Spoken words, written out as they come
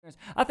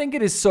I think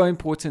it is so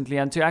important,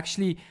 Leon, to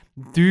actually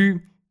do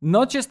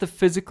not just the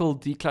physical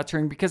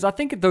decluttering, because I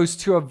think those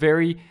two are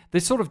they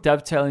sort of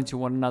dovetail into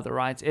one another,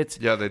 right? They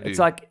do. It's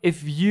like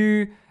if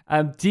you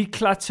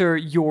declutter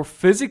your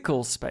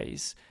physical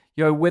space,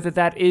 whether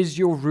that is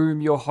your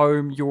room, your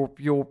home, your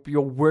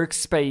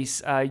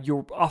workspace,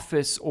 your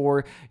office,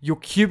 or your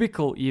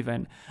cubicle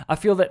even, I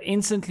feel that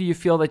instantly you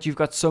feel that you've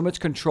got so much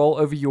control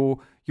over your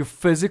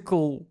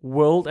physical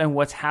world and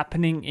what's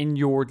happening in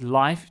your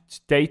life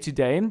day to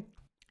day.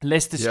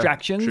 Less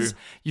distractions,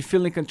 you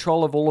feel in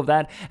control of all of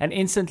that, and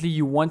instantly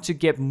you want to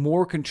get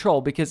more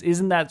control, because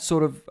isn't that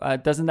sort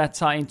of, doesn't that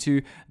tie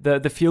into the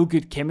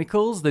feel-good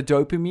chemicals, the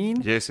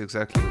dopamine? Yes,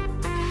 exactly.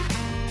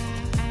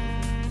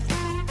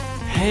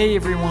 Hey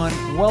everyone,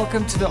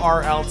 welcome to the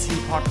RLT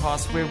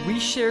podcast, where we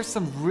share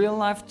some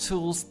real-life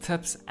tools,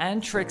 tips,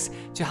 and tricks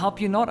to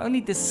help you not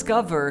only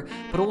discover,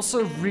 but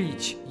also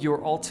reach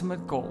your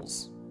ultimate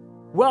goals.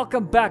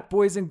 Welcome back,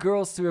 boys and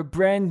girls, to a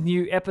brand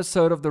new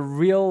episode of the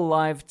Real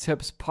Life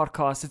Tips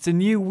podcast. It's a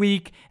new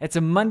week. It's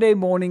a Monday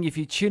morning. If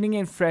you're tuning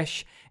in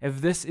fresh, if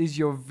this is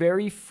your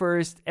very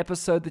first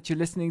episode that you're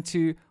listening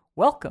to,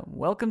 welcome.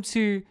 Welcome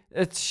to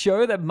a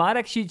show that might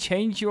actually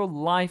change your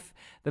life,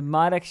 that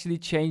might actually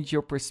change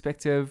your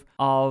perspective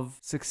of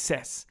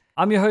success.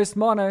 I'm your host,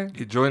 Mono.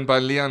 You're joined by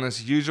Leon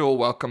as usual.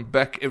 Welcome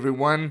back,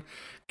 everyone.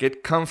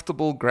 Get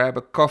comfortable, grab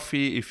a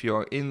coffee. If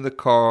you're in the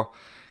car,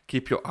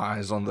 keep your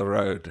eyes on the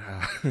road.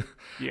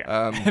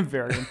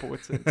 Very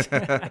important.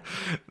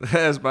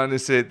 As Manu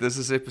said, this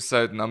is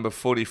episode number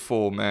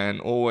 44, man.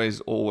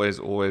 Always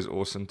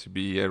awesome to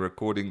be here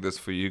recording this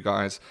for you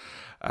guys.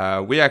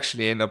 We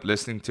actually end up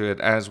listening to it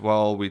as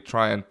well. We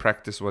try and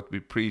practice what we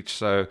preach.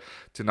 So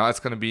tonight's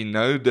going to be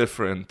no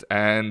different.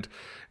 And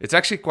it's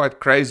actually quite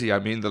crazy. I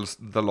mean,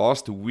 the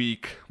last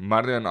week,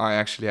 Manu and I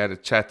actually had a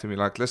chat, and we're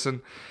like,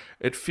 listen,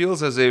 it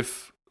feels as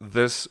if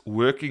this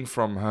working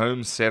from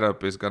home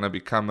setup is going to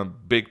become a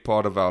big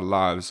part of our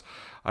lives.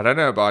 I don't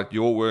know about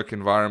your work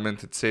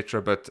environment,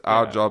 etc., but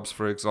our jobs,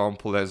 for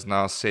example, has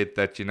now said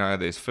that,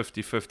 there's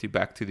 50-50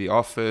 back to the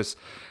office,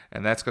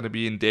 and that's going to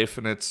be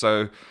indefinite.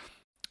 So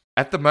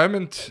at the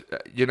moment,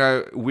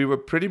 we were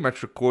pretty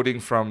much recording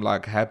from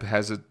like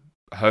haphazard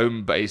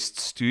home-based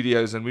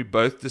studios, and we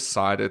both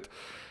decided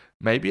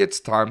maybe it's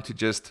time to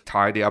just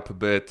tidy up a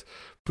bit,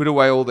 put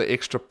away all the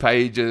extra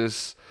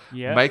pages,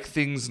 make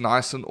things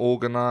nice and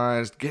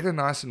organized, get a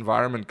nice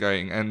environment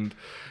going. And,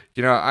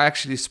 I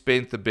actually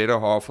spent the better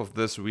half of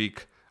this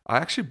week. I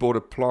actually bought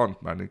a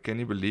plant, man. Can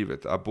you believe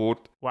it? I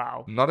bought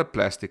not a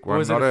plastic one.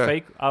 Was it a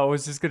fake? I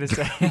was just going to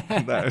say.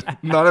 No,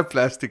 not a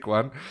plastic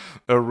one.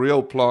 A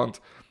real plant.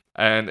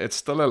 And it's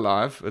still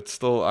alive.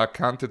 I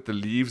counted the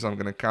leaves. I'm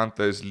going to count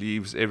those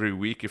leaves every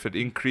week. If it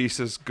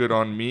increases, good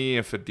on me.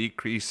 If it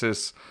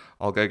decreases,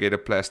 I'll go get a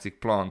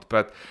plastic plant.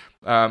 But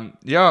so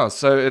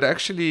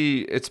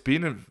it's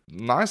been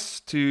nice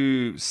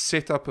to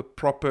set up a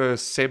proper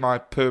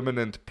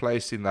semi-permanent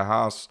place in the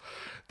house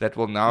that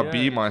will now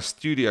be my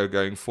studio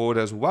going forward,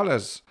 as well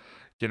as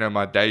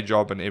my day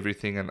job and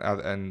everything,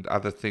 and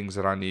other things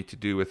that I need to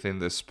do within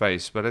this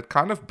space. But it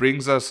kind of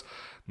brings us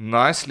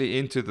nicely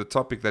into the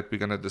topic that we're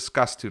going to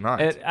discuss tonight.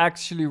 It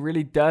actually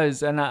really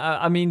does. And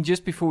I mean,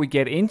 just before we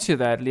get into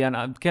that,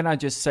 Leon, can I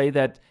just say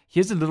that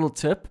here's a little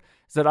tip,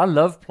 is that I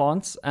love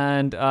plants,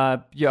 and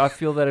I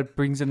feel that it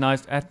brings a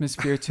nice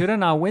atmosphere to it.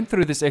 And I went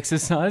through this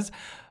exercise,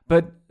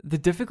 but the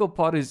difficult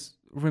part is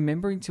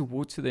remembering to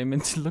water them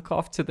and to look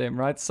after them,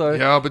 right? So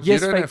but you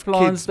don't have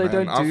plants, kids, they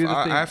man. don't do the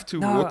thing. I have to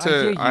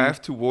water. I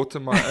have to water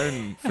my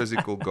own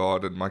physical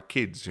garden, my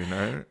kids.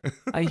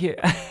 I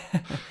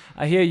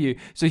hear you.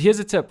 So here's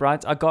a tip,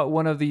 right? I got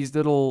one of these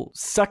little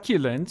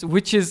succulents,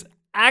 which is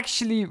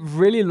actually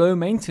really low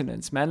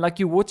maintenance, man. Like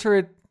you water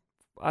it.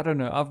 I don't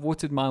know. I've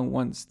watered mine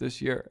once this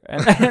year,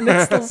 and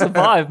it still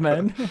survived,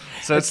 man.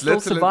 So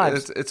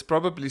it's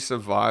probably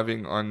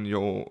surviving on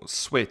your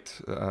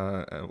sweat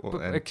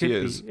and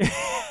tears.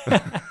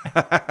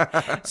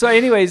 So,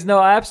 anyways, no,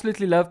 I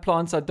absolutely love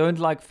plants. I don't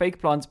like fake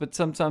plants, but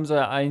sometimes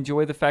I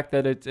enjoy the fact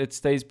that it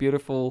stays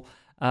beautiful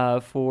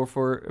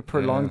for a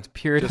prolonged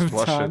period of time.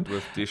 Just wash it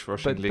with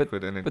dishwashing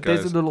liquid and it goes.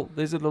 But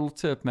there's a little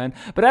tip, man.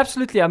 But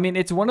absolutely, I mean,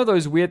 it's one of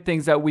those weird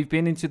things that we've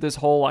been into this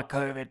whole like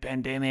COVID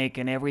pandemic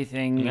and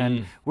everything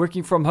and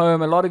working from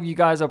home. A lot of you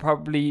guys are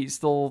probably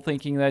still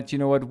thinking that,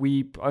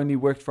 we only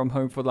worked from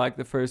home for like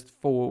the first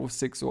 4 or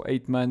 6 or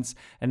 8 months,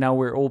 and now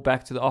we're all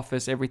back to the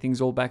office.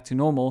 Everything's all back to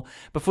normal.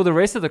 But for the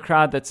rest of the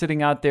crowd that's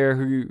sitting out there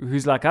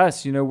who's like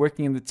us,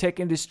 working in the tech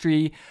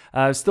industry,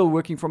 still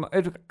working from,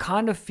 it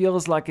kind of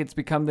feels like it's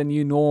become the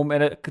new norm,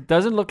 and it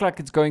doesn't look like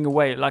it's going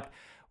away. Like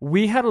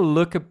we had a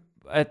look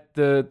at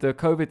the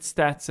COVID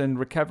stats and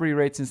recovery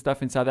rates and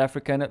stuff in South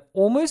Africa, and it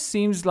almost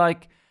seems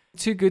like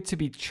too good to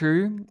be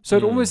true. So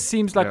it almost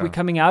seems like we're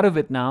coming out of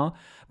it now,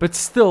 but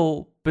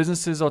still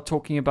businesses are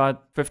talking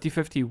about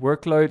 50-50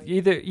 workload.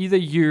 Either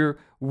you're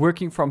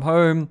working from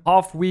home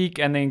half week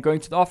and then going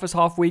to the office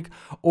half week,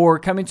 or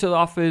coming to the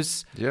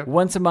office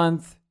once a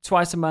month,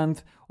 twice a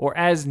month, or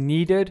as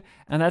needed,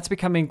 and that's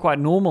becoming quite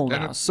normal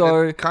now.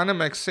 So it kind of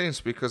makes sense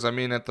because, I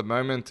mean, at the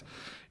moment,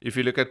 if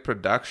you look at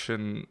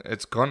production,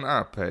 it's gone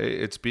up. Hey?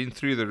 It's been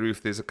through the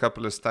roof. There's a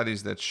couple of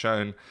studies that's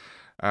shown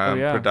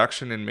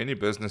production in many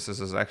businesses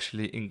has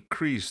actually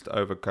increased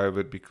over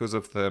COVID because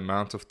of the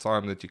amount of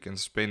time that you can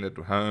spend at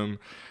home,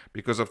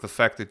 because of the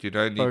fact that you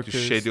don't need to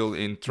schedule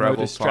in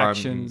travel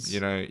time.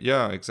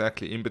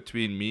 Exactly. In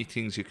between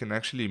meetings, you can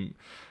actually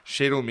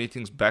schedule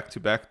meetings back to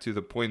back to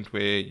the point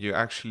where you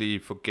actually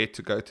forget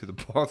to go to the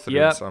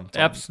bathroom sometimes.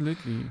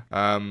 Absolutely.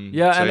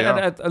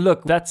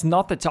 Look, that's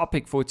not the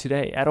topic for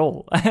today at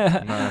all.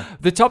 No.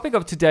 The topic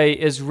of today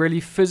is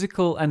really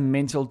physical and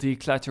mental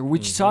declutter,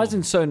 which ties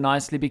in so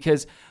nicely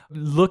because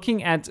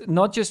looking at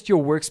not just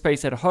your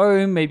workspace at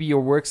home, maybe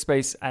your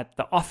workspace at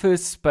the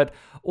office, but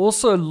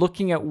also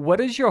looking at what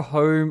does your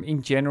home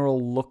in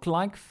general look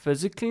like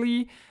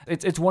physically.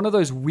 It's one of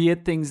those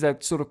weird things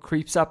that sort of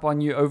creeps up on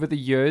you over the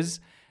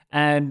years,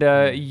 and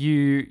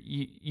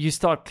you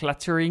start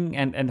cluttering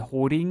and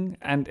hoarding,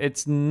 and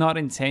it's not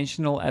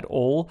intentional at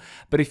all.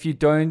 But if you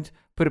don't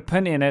put a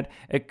pin in it,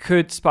 it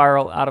could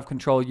spiral out of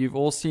control. You've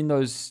all seen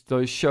those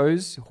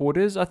shows,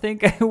 Hoarders, I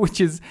think,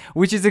 which is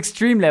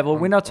extreme level.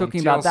 We're not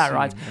talking about that,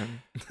 right?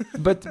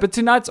 But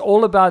tonight's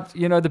all about,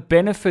 the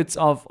benefits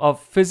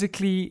of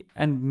physically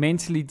and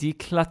mentally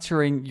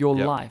decluttering your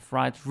life,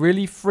 right?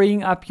 Really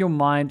freeing up your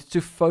mind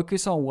to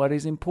focus on what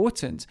is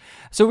important.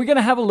 So we're going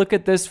to have a look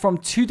at this from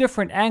two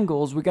different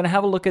angles. We're going to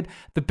have a look at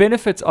the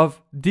benefits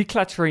of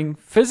decluttering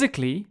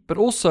physically, but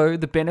also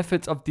the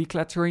benefits of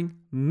decluttering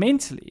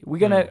mentally. We're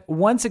going to,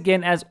 once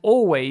again, as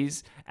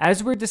always,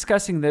 as we're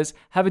discussing this,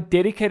 have a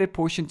dedicated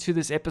portion to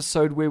this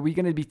episode where we're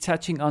going to be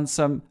touching on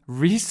some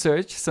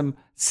research, some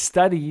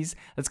studies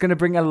that's going to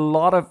bring a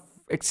lot of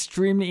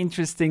extremely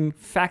interesting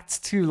facts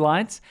to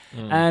light.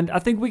 And I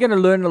think we're going to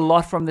learn a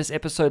lot from this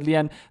episode,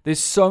 Leon.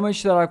 There's so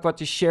much that I've got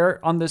to share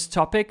on this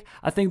topic.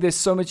 I think there's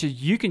so much that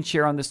you can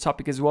share on this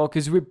topic as well,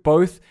 because we're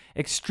both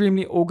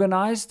extremely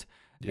organized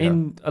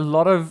in a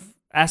lot of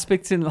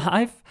aspects in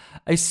life,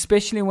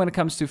 especially when it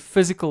comes to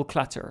physical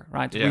clutter,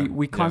 right?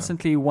 We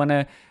constantly want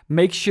to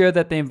make sure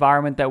that the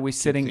environment that we're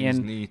sitting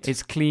in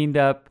is cleaned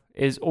up,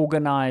 is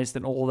organized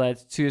and all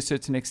that to a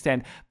certain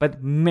extent.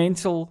 But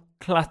mental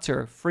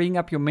clutter, freeing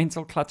up your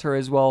mental clutter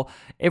as well,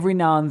 every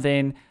now and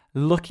then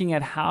looking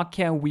at how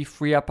can we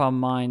free up our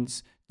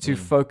minds to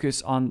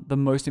focus on the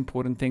most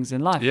important things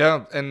in life.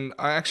 Yeah, and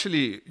I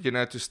actually,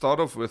 to start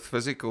off with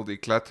physical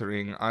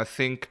decluttering, I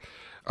think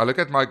I look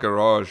at my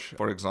garage,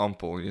 for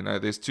example,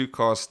 there's 2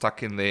 cars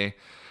stuck in there,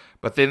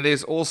 but then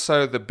there's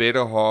also the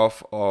better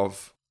half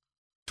of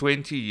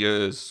 20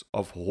 years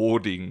of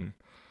hoarding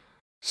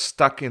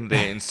stuck in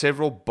there in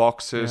several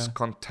boxes,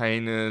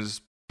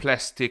 containers,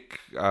 plastic,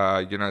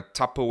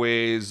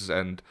 Tupperwares,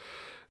 and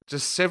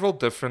just several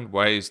different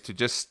ways to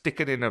just stick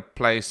it in a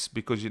place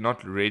because you're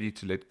not ready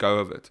to let go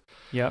of it.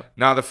 Yeah.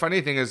 Now, the funny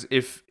thing is,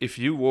 if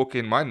you walk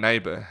in, my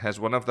neighbor has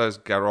one of those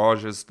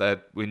garages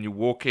that when you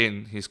walk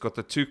in, he's got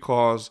the 2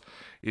 cars,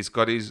 he's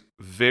got his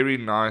very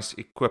nice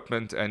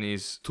equipment and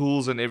his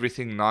tools and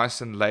everything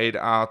nice and laid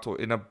out or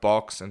in a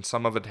box, and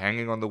some of it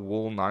hanging on the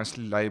wall,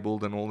 nicely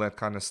labeled and all that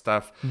kind of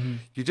stuff.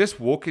 You just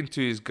walk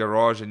into his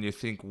garage and you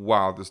think,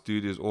 wow, this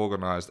dude is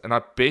organized. And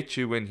I bet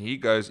you when he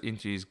goes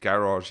into his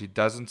garage, he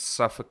doesn't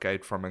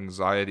suffocate from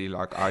anxiety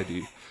like I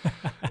do.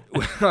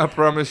 I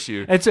promise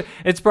you.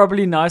 It's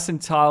probably nice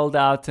and tiled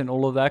out and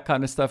all of that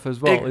kind of stuff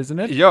as well, isn't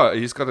it? Yeah,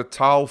 he's got a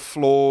tile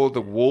floor.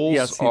 The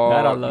walls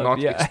are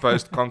not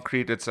exposed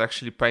concrete. It's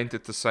actually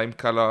painted the same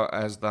color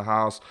as the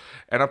house.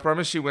 And I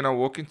promise you, when I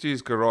walk into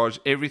his garage,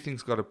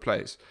 everything's got a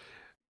place.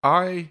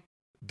 I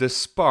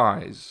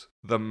despise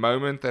the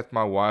moment that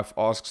my wife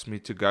asks me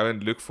to go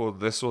and look for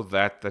this or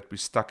that we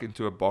stuck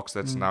into a box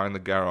that's now in the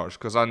garage,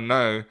 because I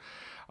know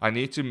I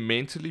need to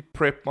mentally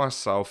prep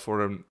myself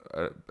for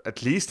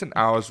at least an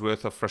hour's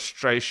worth of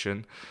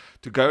frustration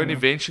to go and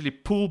eventually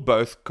pull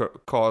both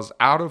cars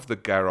out of the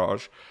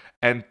garage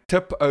and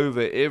tip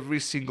over every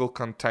single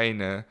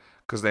container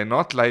because they're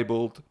not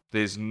labeled.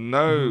 There's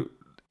no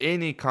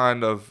any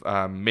kind of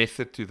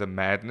method to the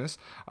madness.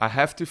 I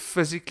have to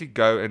physically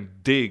go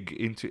and dig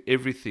into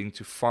everything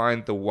to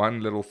find the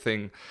one little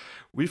thing.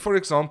 We, for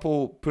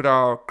example, put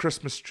our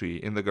Christmas tree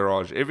in the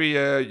garage. Every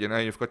year,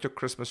 you've got your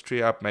Christmas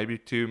tree up, maybe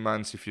 2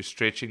 months if you're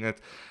stretching it,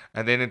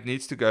 and then it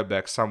needs to go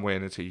back somewhere,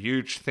 and it's a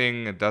huge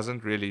thing. It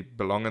doesn't really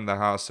belong in the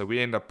house, so we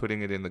end up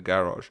putting it in the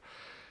garage.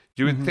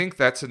 You would think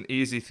that's an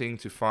easy thing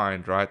to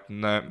find, right?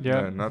 No,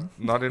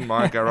 not in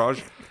my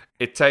garage.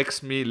 It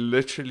takes me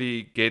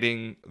literally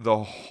getting the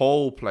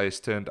whole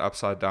place turned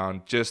upside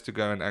down just to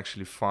go and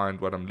actually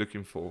find what I'm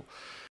looking for.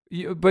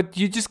 But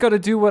you just got to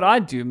do what I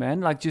do,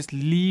 man. Like, just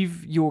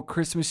leave your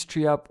Christmas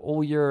tree up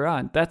all year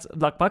round. That's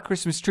like my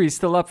Christmas tree is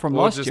still up from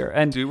last year.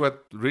 And do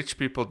what rich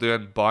people do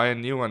and buy a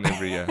new one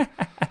every year.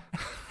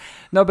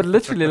 No, but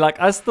literally, like,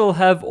 I still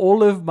have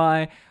all of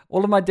my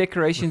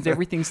decorations,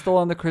 everything's still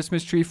on the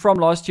Christmas tree from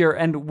last year,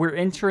 and we're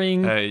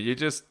entering. Hey, you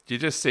just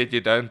said you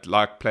don't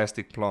like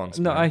plastic plants.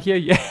 No, man. I hear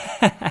you.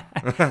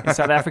 In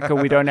South Africa,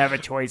 we don't have a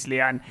choice,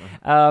 Leon.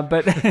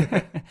 But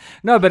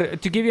no,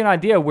 but to give you an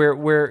idea,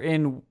 we're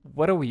in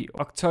what are we,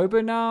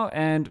 October now?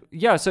 And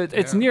yeah, so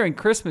it's nearing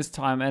Christmas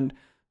time, and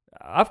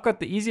I've got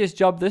the easiest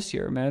job this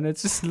year, man.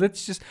 It's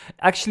just,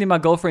 actually my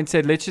girlfriend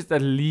said, let's just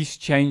at least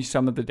change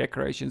some of the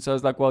decorations. So I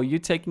was like, well, you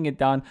taking it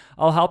down,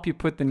 I'll help you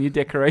put the new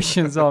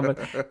decorations on,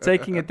 but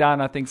taking it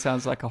down, I think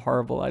sounds like a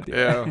horrible idea.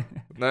 Yeah,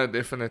 no,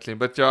 definitely.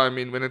 But yeah, I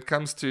mean, when it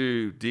comes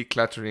to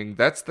decluttering,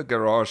 that's the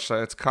garage.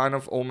 So it's kind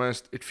of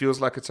almost, it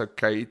feels like it's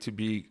okay to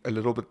be a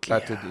little bit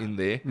cluttered in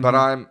there. Mm-hmm. But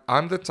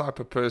I'm the type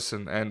of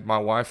person, and my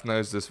wife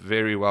knows this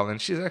very well,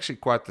 and she's actually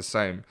quite the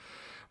same.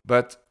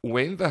 But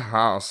when the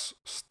house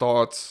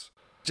starts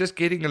just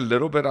getting a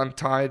little bit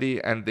untidy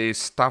and there's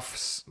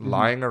stuff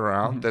lying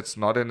around that's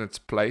not in its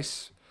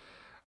place,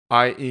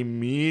 I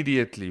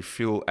immediately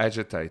feel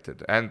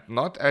agitated. And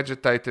not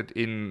agitated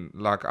in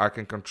like I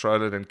can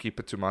control it and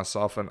keep it to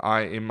myself, and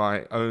I in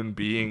my own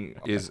being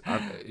is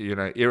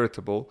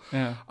irritable.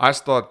 Yeah. I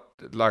start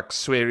like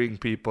swearing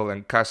people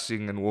and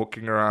cussing and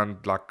walking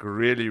around like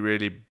really,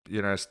 really,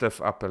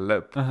 stiff upper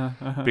lip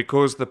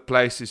because the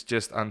place is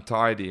just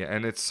untidy,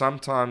 and it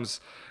sometimes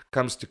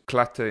comes to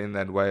clutter in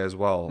that way as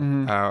well.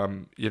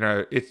 We're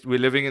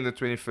living in the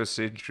 21st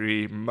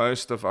century.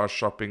 Most of our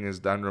shopping is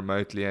done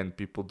remotely and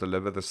people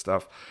deliver the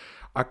stuff.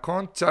 I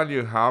can't tell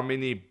you how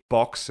many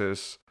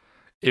boxes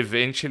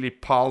eventually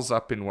piles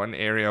up in one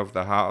area of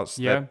the house.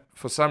 Yeah. That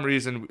for some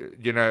reason,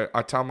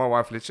 I tell my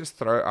wife, let's just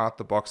throw out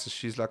the boxes.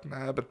 She's like,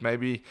 nah, but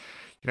maybe,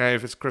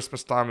 if it's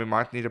Christmas time, we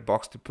might need a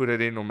box to put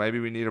it in, or maybe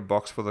we need a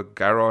box for the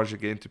garage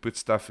again to put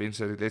stuff in.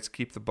 So let's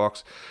keep the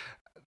box.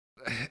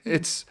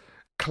 It's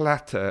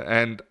clutter,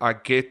 and I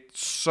get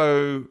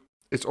so,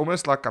 it's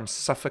almost like I'm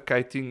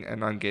suffocating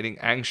and I'm getting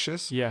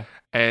anxious. Yeah.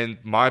 And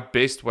my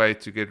best way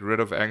to get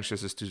rid of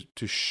anxious is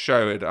to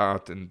show it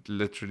out and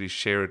literally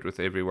share it with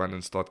everyone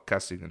and start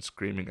cussing and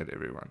screaming at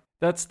everyone.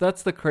 That's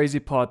the crazy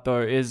part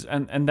though, is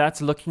and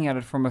that's looking at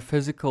it from a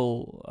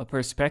physical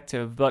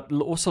perspective, but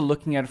also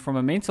looking at it from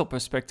a mental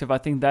perspective. I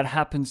think that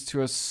happens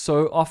to us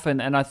so often,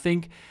 and I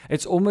think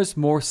it's almost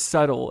more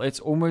subtle.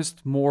 It's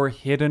almost more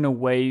hidden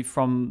away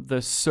from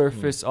the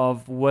surface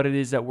of what it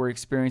is that we're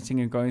experiencing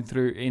and going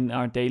through in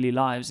our daily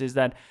lives. Is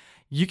that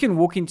you can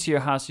walk into your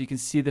house, you can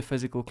see the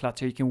physical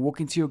clutter. You can walk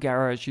into your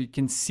garage, you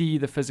can see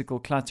the physical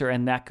clutter,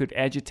 and that could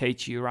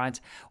agitate you, right?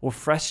 Or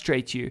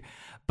frustrate you.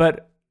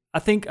 But I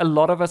think a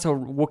lot of us are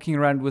walking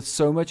around with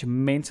so much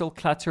mental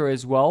clutter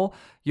as well.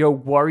 Your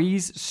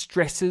worries,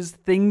 stresses,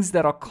 things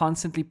that are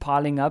constantly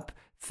piling up,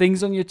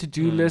 things on your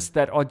to-do list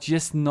that are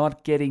just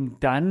not getting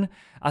done,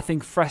 I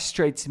think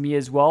frustrates me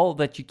as well,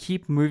 that you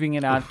keep moving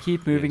it out,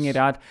 it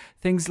out.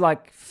 Things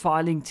like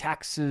filing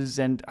taxes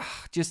and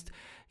just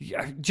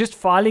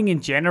filing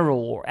in general,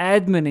 or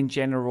admin in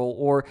general,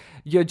 or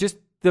just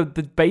the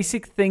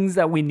basic things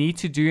that we need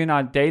to do in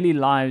our daily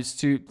lives,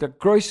 to the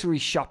grocery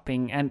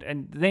shopping,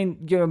 and then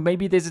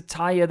maybe there's a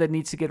tire that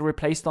needs to get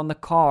replaced on the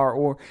car,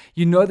 or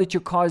that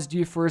your car is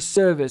due for a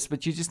service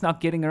but you're just not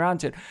getting around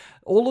to it.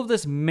 All of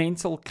this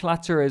mental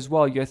clutter as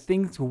well, your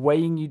things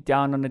weighing you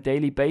down on a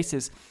daily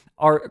basis,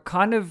 are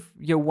kind of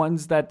your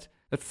ones that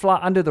fly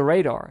under the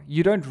radar.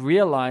 You don't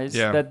realize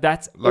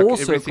that's like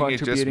also everything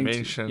contributing you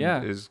just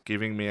mentioned is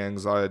giving me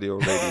anxiety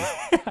already.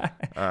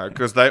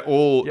 Because they're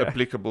all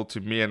applicable to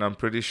me, and I'm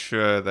pretty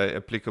sure they're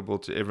applicable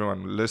to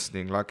everyone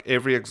listening. Like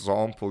every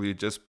example you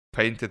just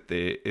painted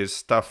there is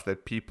stuff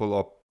that people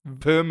are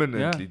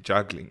permanently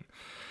juggling.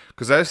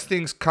 Because those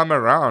things come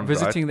around.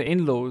 Visiting the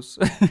in-laws.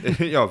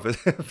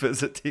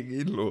 Visiting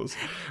in-laws.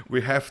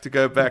 We have to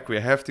go back. We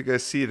have to go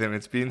see them.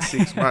 It's been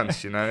 6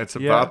 months, It's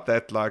about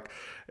that, like,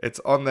 it's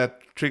on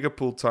that trigger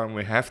pull time.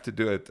 We have to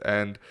do it.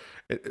 And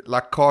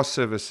like car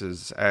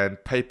services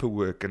and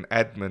paperwork and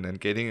admin and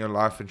getting your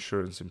life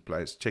insurance in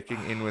place,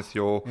 checking in with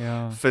your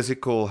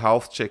physical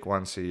health check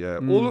once a year.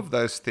 All of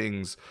those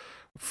things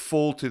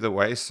fall to the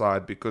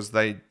wayside because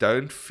they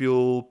don't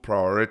feel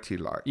priority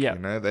like,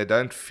 they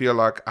don't feel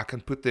like I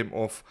can put them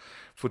off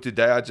for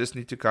today. I just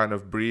need to kind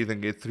of breathe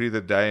and get through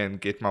the day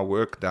and get my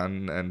work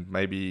done, and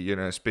maybe,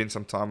 spend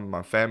some time with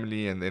my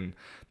family, and then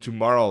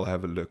tomorrow I'll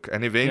have a look.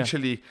 And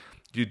eventually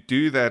you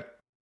do that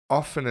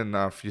often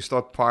enough, you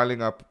start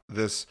piling up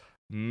this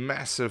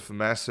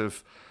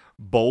massive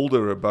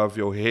boulder above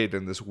your head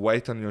and this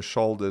weight on your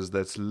shoulders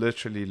that's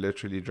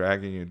literally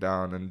dragging you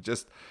down. And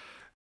just,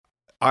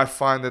 I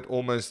find it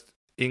almost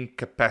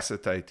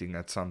incapacitating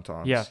at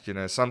sometimes.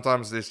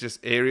 Sometimes there's just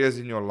areas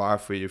in your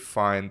life where you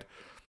find,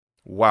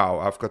 wow,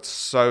 I've got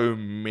so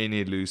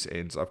many loose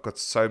ends. I've got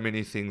so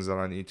many things that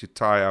I need to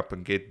tie up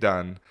and get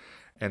done,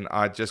 and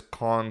I just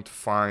can't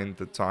find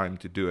the time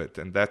to do it.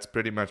 And that's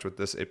pretty much what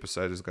this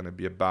episode is going to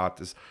be about,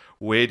 is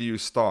where do you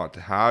start?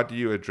 How do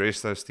you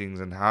address those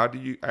things? And how do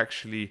you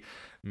actually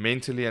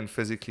mentally and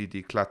physically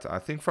declutter? I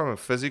think from a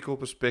physical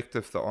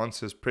perspective, the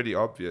answer is pretty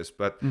obvious.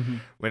 But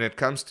when it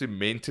comes to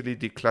mentally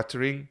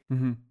decluttering,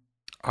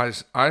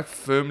 I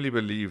firmly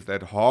believe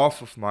that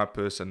half of my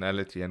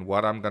personality and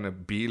what I'm going to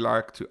be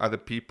like to other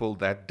people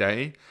that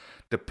day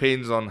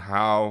depends on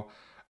how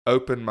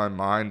open my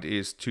mind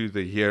is to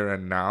the here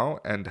and now,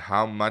 and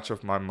how much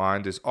of my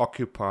mind is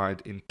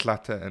occupied in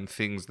clutter and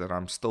things that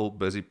I'm still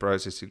busy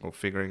processing or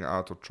figuring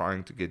out or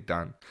trying to get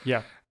done.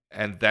 Yeah.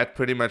 And that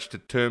pretty much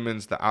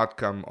determines the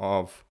outcome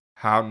of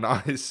how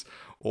nice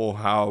or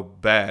how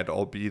bad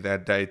I'll be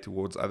that day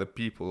towards other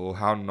people, or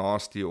how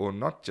nasty, or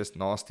not just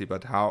nasty,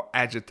 but how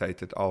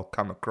agitated I'll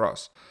come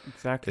across.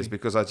 Exactly. It's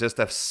because I just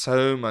have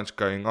so much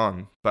going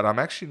on, but I'm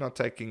actually not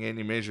taking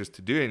any measures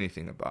to do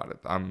anything about it.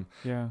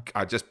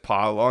 I just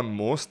pile on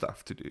more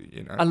stuff to do,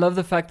 you know. I love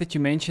the fact that you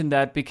mentioned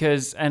that,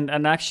 because and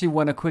I actually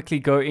want to quickly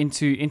go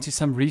into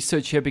some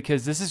research here,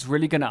 because this is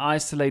really going to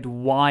isolate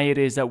why it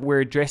is that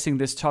we're addressing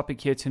this topic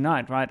here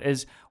tonight, right?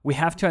 Is we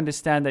have to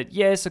understand that,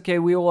 yes, okay,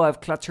 we all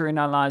have clutter in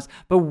our lives,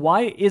 but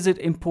why is it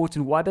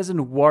important? Why doesn't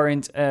it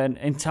warrant an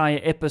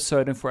entire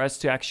episode and for us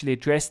to actually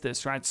address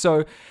this, right?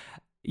 So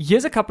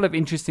here's a couple of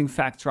interesting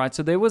facts, right?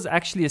 So there was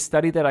actually a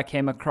study that I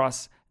came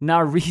across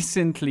now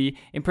recently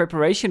in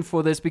preparation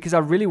for this, because I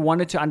really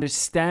wanted to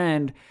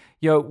understand,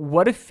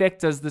 what effect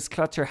does this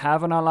clutter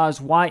have on our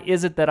lives? Why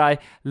is it that I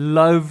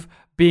love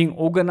being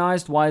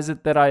organized? Why is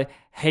it that I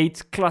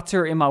hate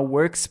clutter in my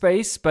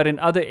workspace, but in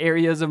other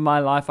areas of my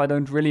life, I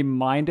don't really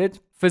mind it?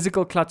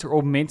 Physical clutter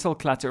or mental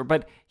clutter.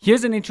 But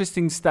here's an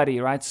interesting study,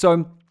 right?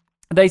 So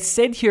they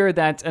said here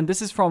that, and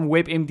this is from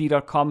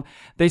webmd.com,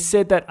 they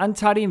said that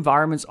untidy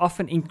environments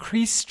often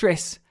increase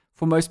stress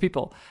for most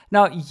people.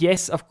 Now,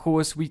 yes, of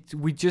course, we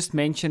just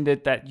mentioned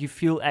it, that you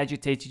feel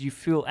agitated, you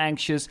feel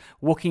anxious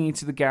walking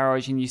into the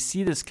garage and you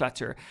see this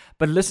clutter.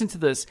 But listen to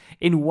this.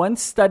 In one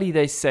study,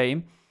 they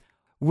say,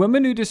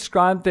 women who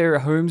described their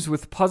homes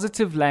with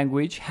positive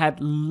language had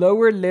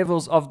lower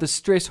levels of the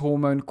stress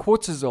hormone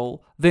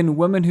cortisol than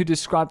women who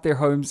described their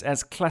homes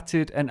as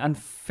cluttered and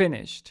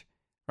unfinished.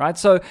 Right?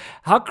 So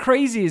how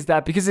crazy is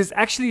that? Because there's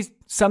actually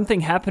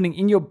something happening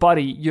in your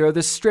body,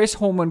 the stress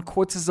hormone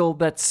cortisol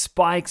that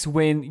spikes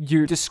when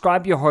you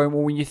describe your home,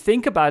 or when you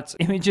think about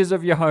images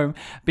of your home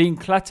being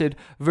cluttered,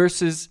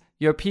 versus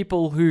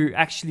people who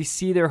actually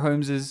see their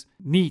homes as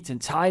neat and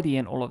tidy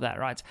and all of that,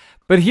 right?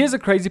 But here's the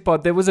crazy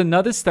part. There was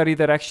another study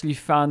that actually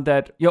found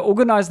that your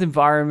organized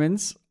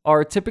environments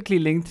are typically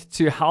linked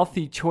to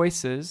healthy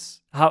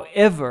choices.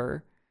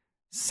 However,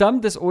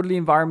 some disorderly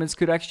environments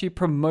could actually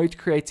promote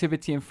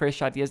creativity and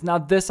fresh ideas. Now,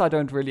 this I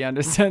don't really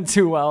understand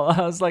too well.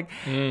 I was like,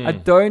 I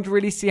don't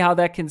really see how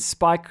that can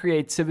spike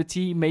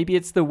creativity. Maybe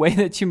it's the way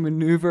that you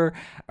maneuver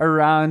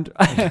around,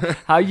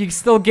 how you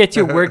still get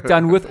your work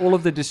done with all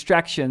of the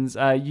distractions.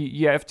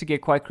 You have to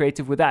get quite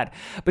creative with that.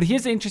 But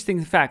here's the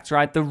interesting fact,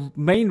 right? The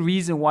main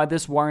reason why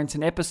this warrants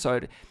an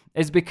episode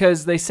is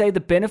because they say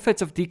the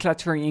benefits of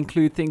decluttering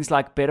include things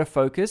like better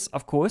focus,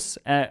 of course.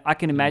 I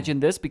can imagine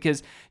this,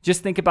 because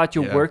just think about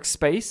your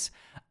workspace.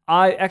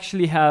 I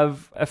actually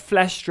have a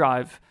flash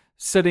drive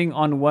sitting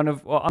on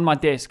my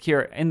desk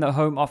here in the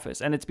home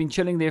office, and it's been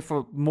chilling there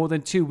for more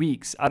than 2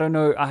 weeks. I don't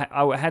know.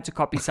 I had to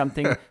copy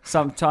something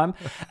sometime,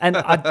 and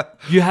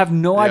you have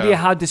no idea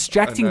how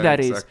distracting that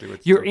exactly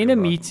is. You're in a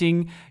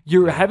meeting,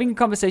 you're having a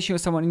conversation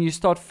with someone, and you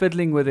start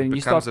fiddling with it, and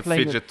you start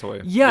playing. Becomes a fidget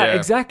toy. Yeah,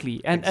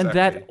 exactly. And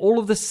that all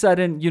of a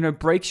sudden,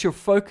 breaks your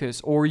focus,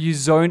 or you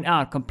zone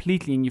out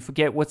completely and you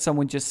forget what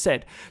someone just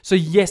said. So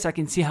yes, I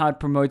can see how it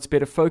promotes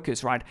better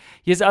focus, right?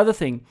 Here's the other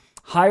thing: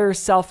 higher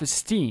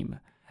self-esteem.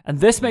 And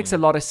this makes a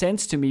lot of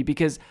sense to me,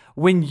 because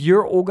when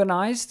you're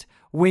organized,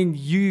 when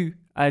you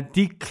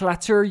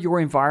declutter your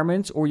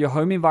environment or your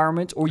home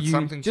environment, or it's you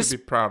something just to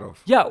be proud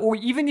of. Yeah, or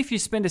even if you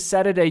spend a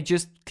Saturday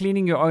just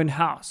cleaning your own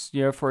house,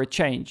 for a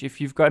change. If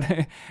you've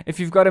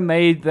got a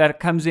maid that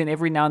comes in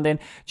every now and then,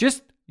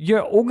 just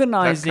you're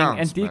organizing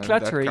and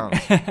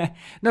decluttering.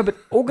 No, but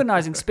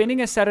organizing, spending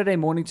a Saturday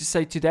morning to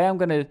say, today I'm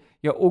going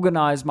to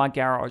organize my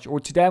garage, or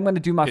today I'm going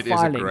to do my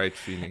filing. It is a great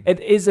feeling. It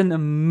is an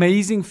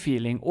amazing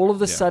feeling. All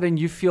of a sudden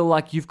you feel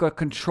like you've got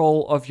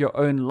control of your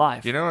own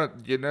life. You know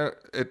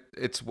what?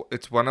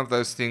 It's one of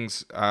those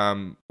things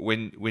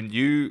when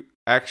you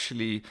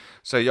actually,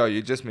 so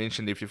you just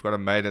mentioned if you've got a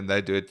maid and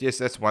they do it. Yes,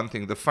 that's one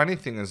thing. The funny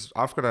thing is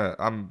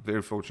I'm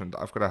very fortunate.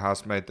 I've got a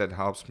housemate that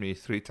helps me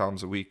 3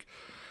 times a week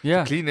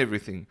to clean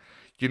everything.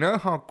 You know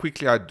how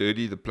quickly I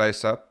dirty the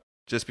place up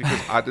just because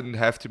I didn't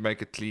have to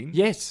make it clean?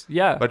 Yes,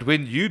 yeah. But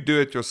when you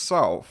do it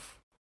yourself,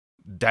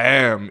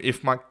 damn,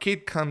 if my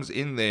kid comes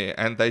in there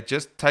and they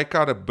just take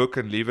out a book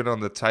and leave it on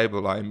the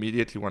table, I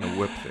immediately want to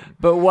whip them.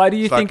 But why do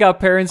you think our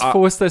parents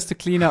forced us to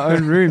clean our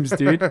own rooms,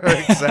 dude?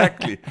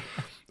 Exactly.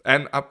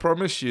 And I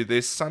promise you,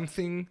 there's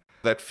something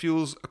that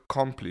feels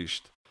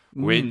accomplished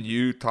when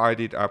you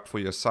tidy it up for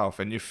yourself,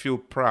 and you feel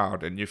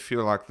proud, and you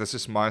feel like, this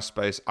is my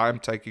space, I'm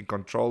taking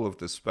control of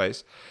this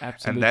space.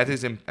 Absolutely. And that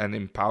is an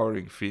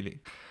empowering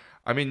feeling.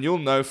 I mean, you'll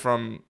know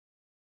from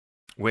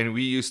when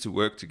we used to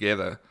work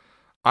together,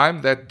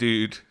 I'm that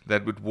dude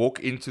that would walk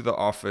into the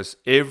office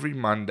every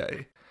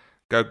Monday,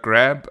 go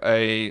grab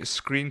a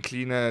screen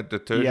cleaner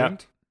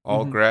detergent.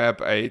 I'll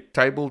grab a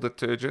table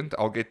detergent.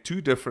 I'll get 2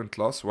 different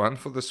cloths, one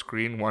for the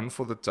screen, one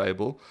for the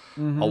table.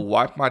 I'll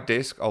wipe my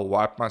desk. I'll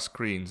wipe my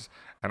screens.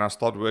 And I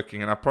start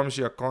working. And I promise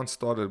you, I can't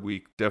start a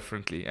week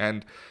differently.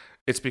 And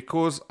It's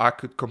because I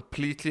could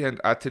completely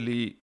and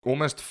utterly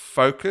almost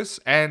focus,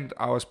 and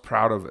I was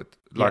proud of it.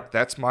 Like,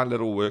 that's my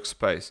little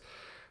workspace.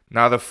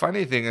 Now, the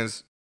funny thing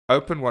is,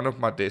 open one of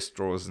my desk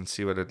drawers and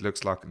see what it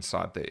looks like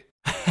inside there.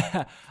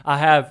 I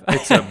have.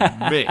 It's a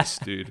mess,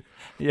 dude.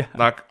 Yeah.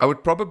 Like, I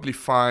would probably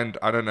find,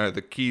 I don't know,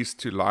 the keys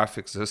to life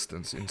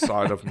existence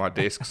inside of my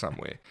desk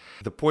somewhere.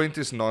 The point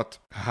is not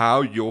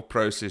how your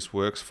process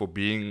works for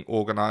being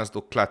organized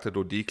or cluttered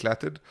or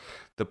decluttered.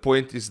 The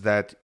point is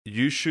that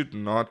you should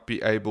not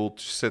be able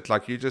to sit,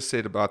 like you just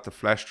said about the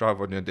flash drive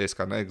on your desk.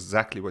 I know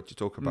exactly what you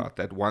talk about.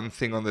 That one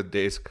thing on the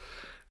desk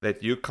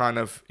that you kind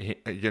of,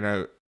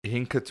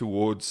 hinker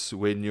towards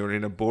when you're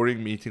in a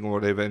boring meeting or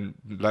whatever, and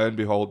lo and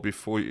behold,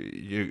 before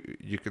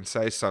you can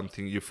say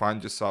something, you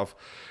find yourself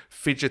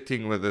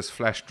fidgeting with this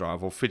flash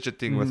drive, or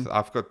fidgeting with,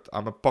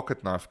 I'm a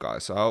pocket knife guy,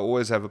 so I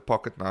always have a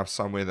pocket knife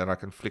somewhere that I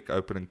can flick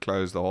open and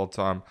close the whole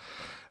time,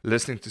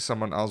 listening to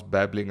someone else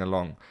babbling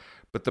along.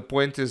 But the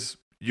point is,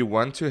 you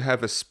want to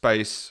have a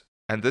space,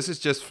 and this is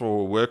just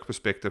for a work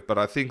perspective, but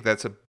I think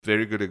that's a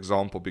very good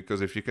example,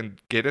 because if you can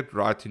get it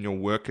right in your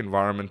work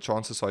environment,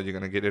 chances are you're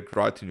going to get it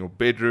right in your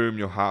bedroom,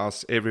 your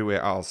house,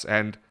 everywhere else.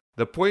 And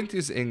the point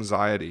is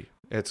anxiety.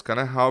 It's going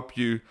to help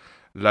you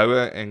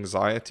lower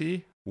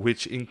anxiety,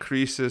 which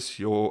increases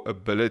your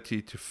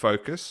ability to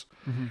focus.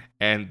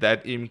 And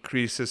that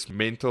increases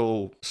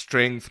mental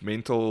strength,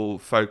 mental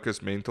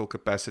focus, mental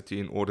capacity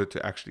in order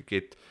to actually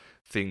get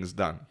things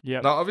done.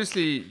 Yep. Now,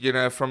 obviously,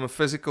 from a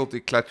physical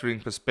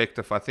decluttering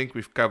perspective, I think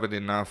we've covered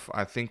enough.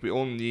 I think we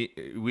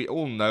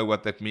all know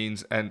what that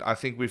means, and I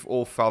think we've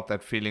all felt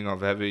that feeling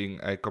of having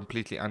a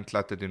completely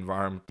uncluttered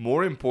environment.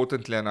 More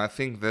importantly, and I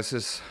think this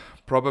is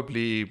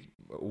probably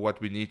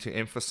what we need to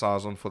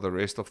emphasize on for the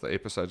rest of the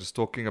episode, is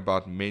talking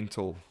about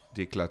mental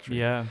decluttering.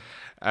 Yeah.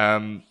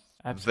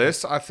 Absolutely.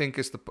 This, I think,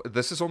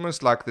 this is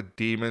almost like the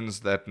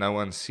demons that no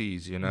one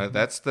sees,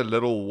 That's the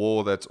little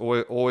war that's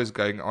always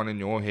going on in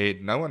your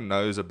head. No one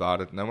knows about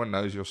it. No one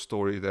knows your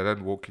story. They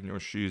don't walk in your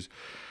shoes.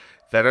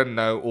 They don't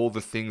know all the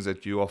things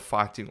that you are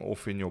fighting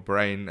off in your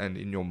brain and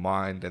in your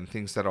mind, and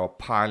things that are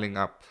piling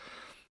up.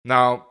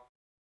 Now,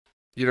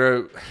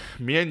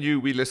 me and you,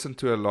 we listen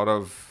to a lot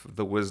of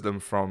the wisdom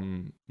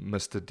from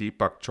Mr.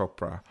 Deepak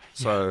Chopra.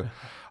 So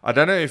I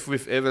don't know if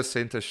we've ever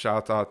sent a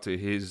shout out to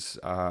his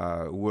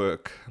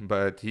work,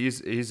 but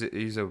he's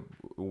a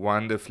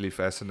wonderfully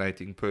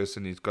fascinating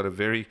person. He's got a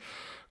very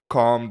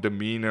calm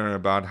demeanor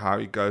about how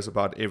he goes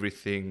about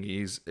everything.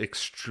 He's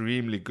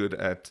extremely good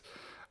at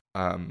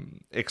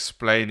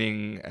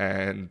explaining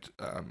and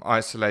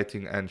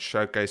isolating and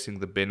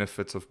showcasing the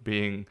benefits of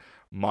being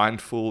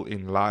mindful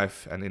in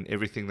life and in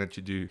everything that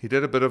you do. He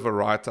did a bit of a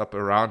write-up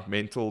around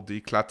mental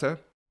declutter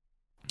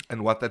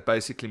and what that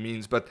basically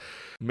means. But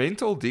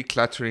mental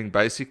decluttering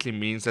basically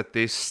means that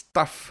there's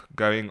stuff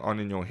going on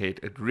in your head.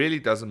 It really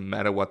doesn't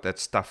matter what that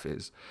stuff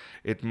is.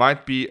 It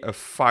might be a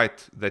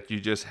fight that you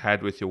just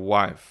had with your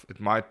wife. It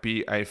might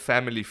be a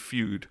family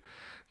feud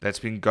that's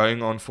been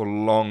going on for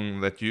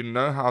long that you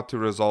know how to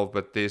resolve,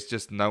 but there's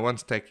just no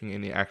one's taking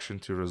any action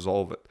to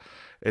resolve it.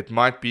 It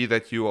might be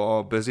that you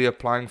are busy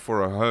applying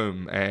for a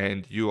home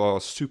and you are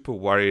super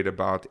worried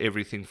about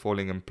everything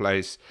falling in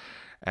place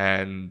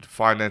and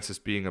finances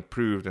being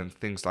approved and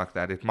things like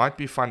that. It might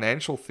be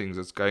financial things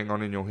that's going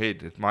on in your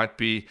head. It might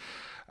be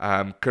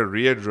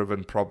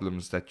career-driven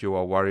problems that you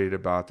are worried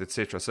about,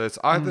 etc. So it's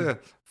either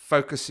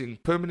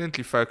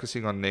permanently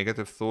focusing on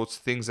negative thoughts,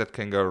 things that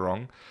can go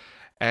wrong.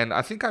 And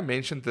I think I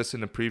mentioned this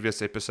in a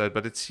previous episode,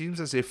 but it seems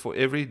as if for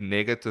every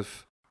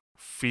negative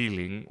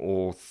feeling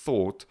or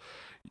thought,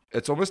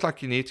 it's almost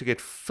like you need to get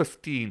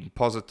 15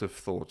 positive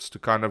thoughts to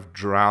kind of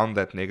drown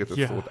that negative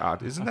thought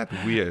out. Isn't that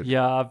weird?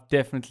 Yeah, I've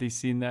definitely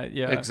seen that.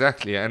 Yeah,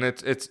 exactly. And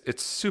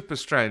it's super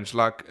strange.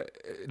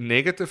 Like,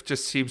 negative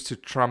just seems to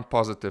trump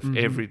positive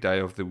every day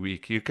of the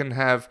week. You can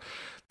have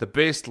the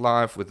best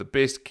life with the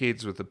best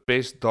kids, with the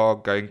best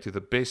dog, going to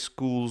the best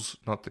schools.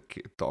 Not the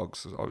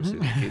dogs, obviously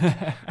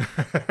the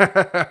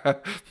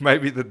kids.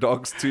 Maybe the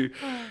dogs too.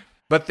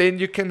 But then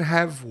you can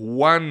have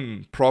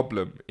one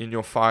problem in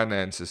your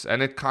finances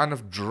and it kind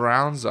of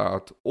drowns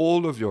out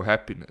all of your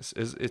happiness.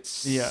 It's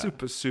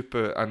super,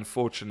 super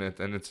unfortunate,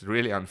 and it's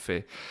really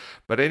unfair.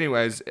 But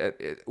anyways,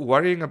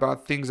 worrying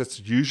about things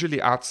that's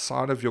usually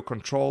outside of your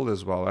control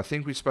as well. I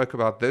think we spoke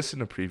about this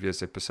in a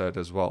previous episode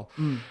as well,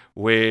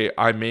 where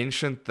I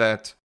mentioned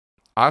that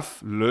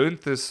I've learned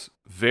this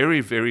very,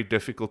 very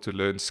difficult to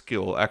learn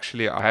skill.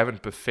 Actually, I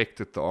haven't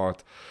perfected the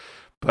art,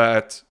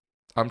 but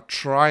I'm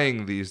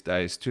trying these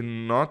days to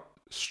not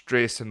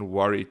stress and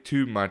worry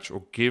too much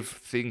or give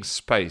things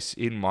space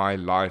in my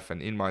life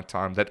and in my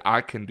time that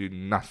I can do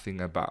nothing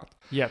about.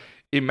 Yeah.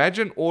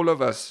 Imagine all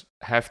of us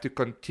have to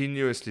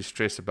continuously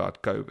stress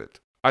about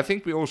COVID. I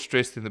think we all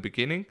stressed in the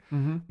beginning.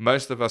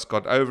 Most of us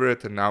got over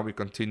it, and now we're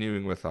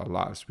continuing with our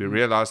lives. We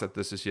realize that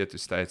this is here to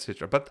stay,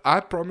 etc. But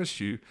I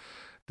promise you,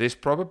 there's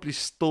probably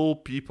still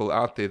people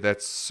out there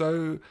that's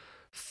so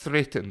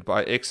threatened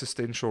by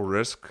existential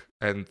risk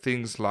and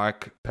things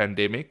like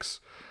pandemics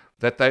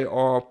that they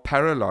are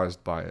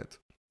paralyzed by it.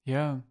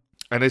 Yeah.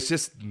 And it's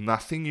just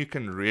nothing you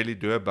can really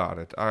do about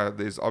it.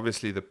 There's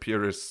obviously the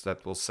purists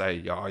that will say,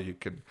 yeah, you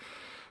can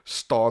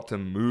start a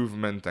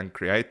movement and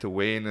create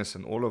awareness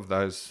and all of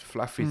those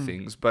fluffy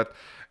things. But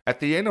at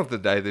the end of the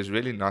day, there's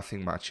really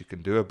nothing much you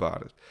can do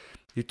about it.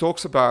 He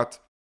talks about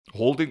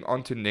holding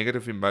on to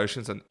negative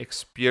emotions and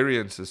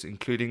experiences,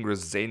 including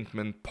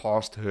resentment,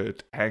 past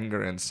hurt,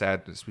 anger, and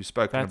sadness. We've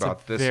spoken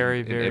about this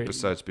in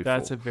episodes before.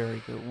 That's a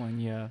very good one,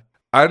 yeah.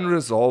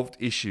 Unresolved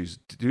issues.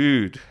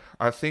 Dude,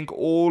 I think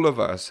all of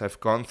us have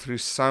gone through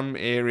some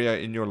area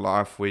in your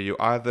life where you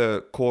either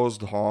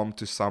caused harm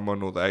to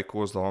someone or they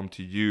caused harm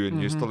to you,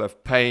 and you still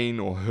have pain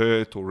or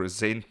hurt or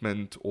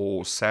resentment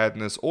or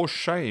sadness or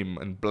shame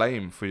and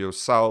blame for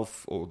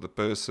yourself or the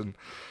person.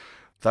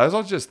 Those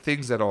are just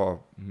things that are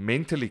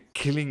mentally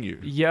killing you.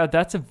 Yeah,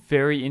 that's a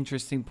very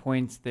interesting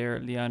point there,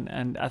 Leon.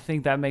 And I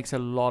think that makes a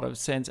lot of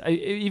sense.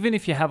 Even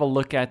if you have a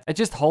look at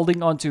just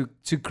holding on to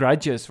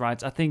grudges,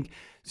 right? I think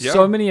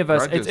so many of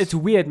us, it's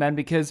weird, man,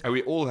 because... And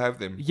we all have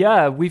them.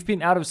 Yeah, we've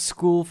been out of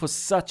school for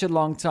such a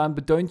long time,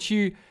 but don't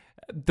you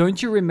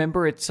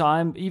remember a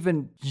time,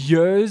 even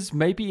years,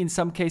 maybe in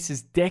some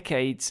cases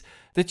decades,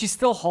 that you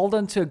still hold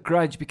on to a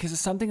grudge because of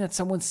something that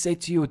someone said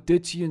to you or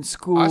did to you in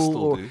school? I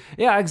still do.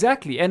 Yeah,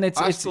 exactly. And it's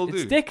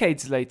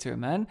decades later,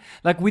 man.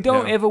 Like, we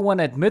don't ever want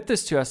to admit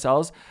this to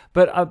ourselves,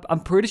 but I'm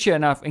pretty sure,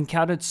 and I've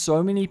encountered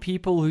so many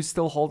people who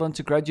still hold on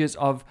to grudges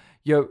of,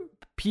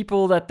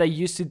 people that they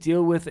used to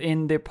deal with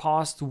in their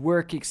past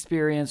work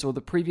experience or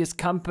the previous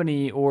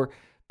company,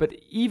 but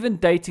even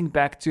dating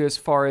back to as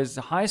far as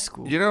high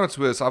school. You know what's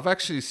worse? I've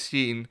actually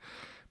seen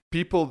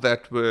people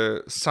that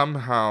were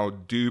somehow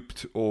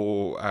duped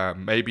or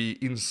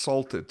maybe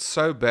insulted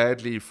so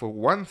badly for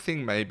one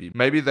thing.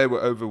 Maybe they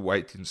were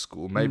overweight in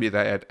school. Maybe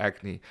they had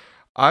acne.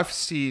 I've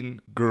seen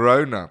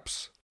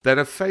grown-ups that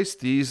have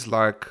faced these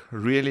like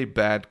really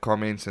bad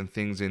comments and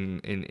things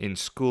in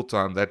school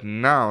time that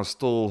now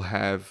still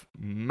have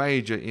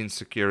major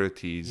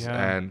insecurities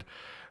and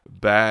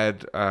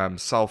bad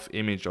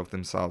self-image of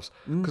themselves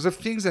because of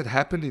things that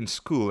happened in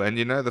school. And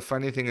the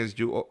funny thing is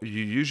you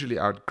usually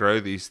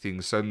outgrow these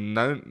things, so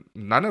none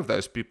of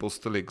those people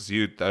still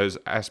exude those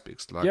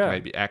aspects, like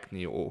maybe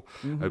acne or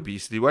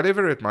obesity,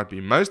 whatever it might be.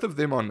 Most of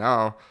them are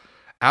now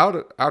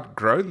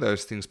outgrown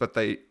those things, but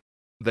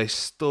they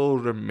still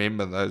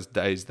remember those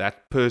days,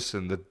 that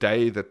person, the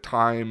day, the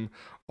time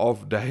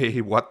of day,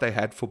 what they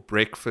had for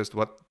breakfast,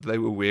 what they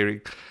were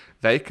wearing.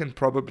 They can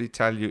probably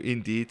tell you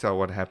in detail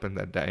what happened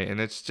that day. And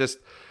it's just,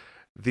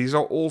 these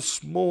are all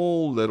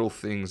small little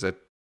things that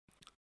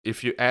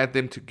if you add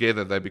them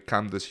together, they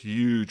become this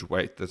huge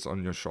weight that's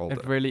on your shoulder.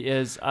 It really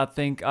is. I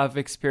think I've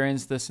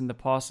experienced this in the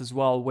past as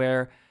well,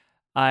 where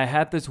I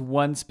had this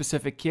one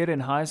specific kid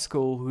in high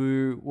school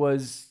who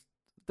was...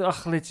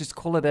 let's just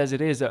call it as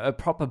it is, a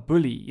proper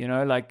bully,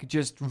 like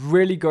just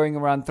really going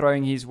around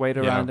throwing his weight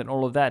around and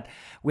all of that.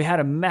 We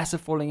had a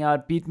massive falling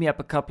out, beat me up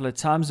a couple of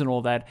times and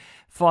all that.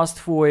 Fast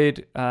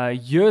forward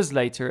years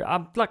later,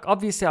 I'm like,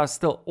 obviously I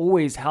still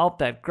always held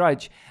that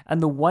grudge.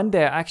 And the one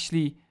day I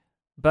actually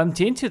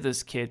bumped into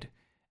this kid,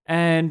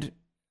 and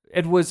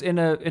it was in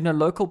a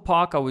local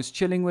park. I was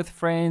chilling with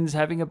friends,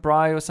 having a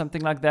braai or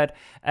something like that.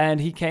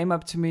 And he came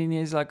up to me and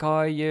he's like,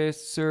 "Oh,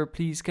 yes, sir,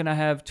 please, can I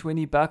have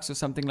 $20 or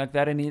something like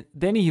that?" And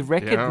then he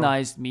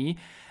recognized me,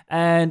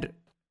 and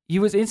he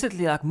was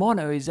instantly like,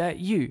 "Mono, is that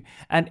you?"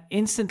 And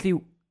instantly,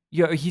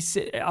 he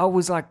said, I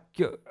was like,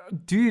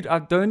 "Dude, I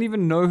don't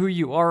even know who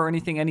you are or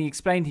anything." And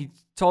he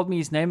told me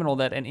his name and all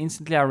that. And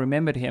instantly I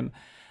remembered him.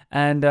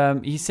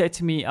 And he said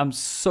to me, "I'm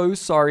so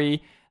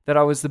sorry that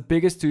I was the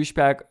biggest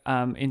douchebag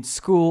in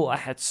school. I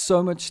had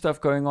so much stuff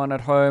going on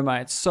at home. I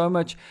had so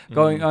much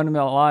going on in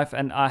my life,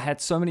 and I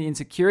had so many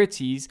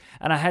insecurities,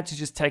 and I had to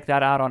just take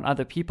that out on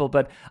other people.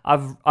 But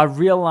I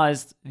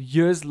realized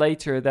years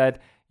later that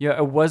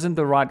it wasn't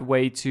the right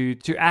way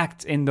to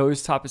act in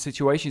those type of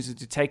situations, and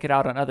to take it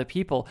out on other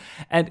people.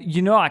 And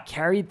I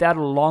carried that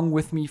along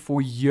with me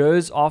for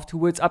years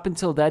afterwards, up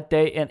until that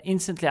day, and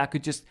instantly I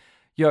could just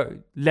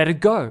let it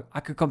go.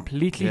 I could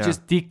completely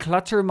just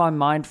declutter my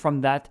mind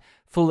from that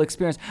full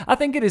experience. I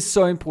think it is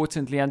so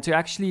important, Leon, to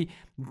actually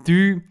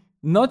do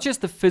not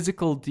just the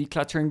physical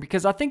decluttering,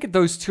 because I think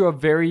those two are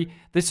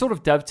they sort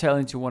of dovetail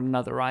into one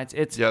another, right?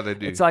 They do.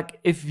 It's like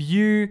if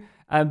you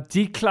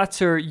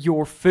declutter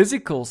your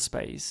physical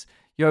space,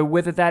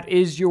 whether that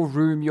is your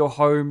room, your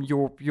home,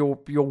 your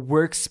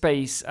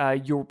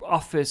workspace, your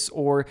office,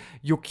 or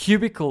your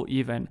cubicle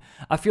even,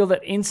 I feel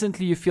that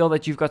instantly you feel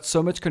that you've got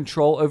so much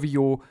control over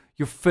your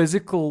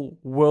physical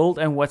world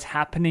and what's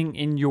happening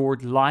in your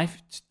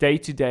life day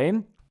to day.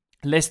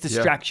 Less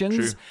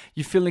distractions,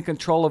 you feel in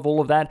control of all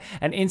of that,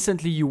 and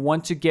instantly you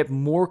want to get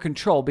more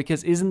control,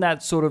 because isn't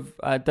that sort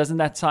of doesn't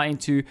that tie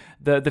into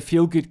the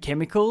feel-good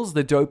chemicals,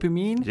 the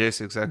dopamine? Yes,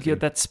 exactly.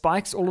 That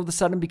spikes all of a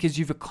sudden because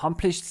you've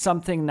accomplished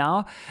something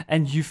now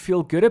and you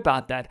feel good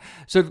about that.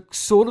 So it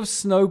sort of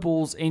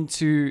snowballs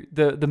into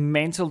the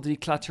mental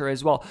declutter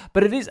as well.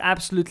 But it is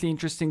absolutely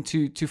interesting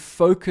to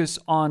focus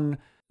on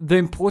the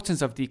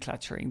importance of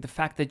decluttering, the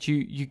fact that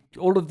you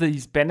all of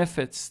these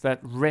benefits that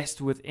rest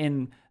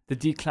within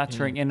the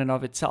decluttering in and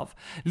of itself.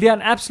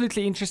 Leon,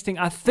 absolutely interesting.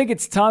 I think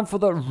it's time for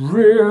the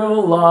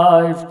real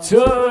life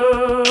tips.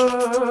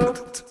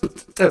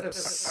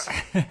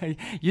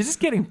 You're just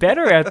getting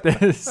better at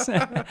this.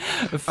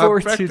 For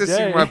I'm practicing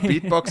today. my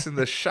beatbox in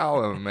the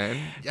shower, man.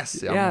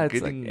 Yes, I'm it's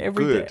getting like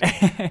every good.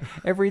 day,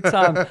 every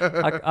time.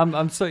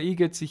 I'm so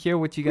eager to hear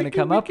what you're going to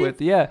come up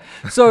with. Yeah.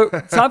 So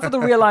time for the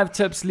real life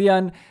tips,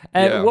 Leon.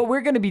 And what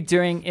we're going to be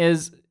doing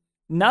is,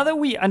 now that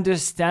we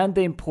understand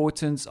the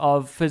importance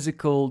of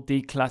physical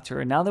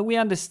declutter, and now that we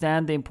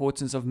understand the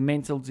importance of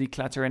mental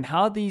declutter and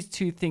how these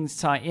two things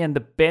tie in, the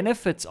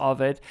benefits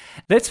of it,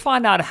 let's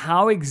find out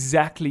how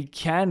exactly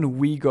can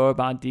we go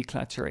about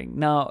decluttering.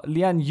 Now,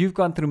 Leon, you've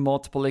gone through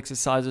multiple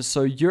exercises,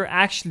 so you're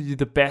actually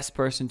the best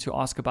person to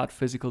ask about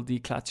physical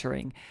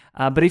decluttering.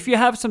 But if you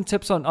have some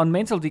tips on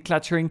mental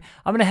decluttering,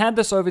 I'm going to hand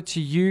this over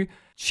to you.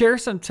 Share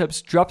some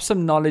tips, drop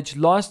some knowledge.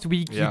 Last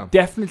week, you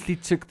definitely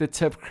took the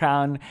tip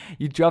crown.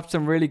 You dropped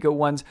some really good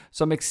ones.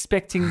 So I'm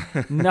expecting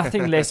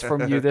nothing less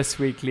from you this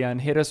week, Leon.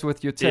 Hit us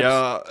with your tips.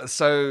 Yeah,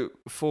 so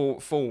for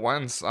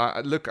once,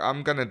 look,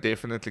 I'm going to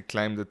definitely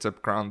claim the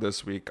tip crown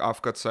this week.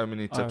 I've got so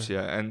many tips here.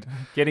 And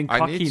getting I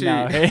cocky need to,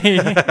 now. Hey?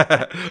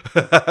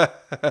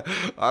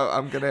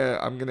 I'm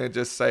gonna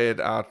just say it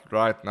out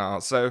right now.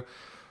 So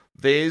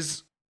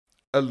there's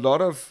a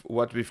lot of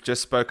what we've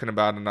just spoken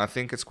about, and I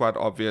think it's quite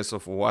obvious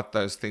of what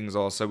those things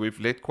are. So we've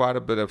let quite a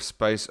bit of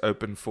space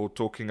open for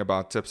talking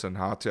about tips and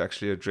how to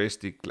actually address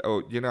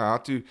how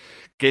to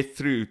get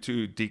through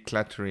to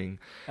decluttering.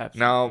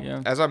 Now,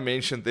 as I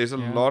mentioned, there's a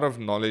lot of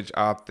knowledge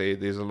out there.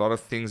 There's a lot of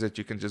things that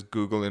you can just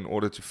Google in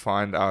order to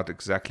find out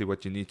exactly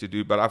what you need to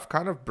do. But I've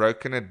kind of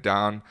broken it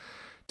down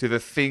to the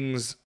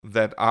things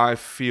that I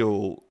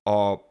feel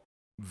are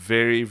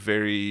very,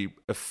 very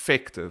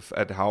effective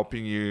at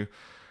helping you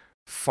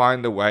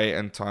find a way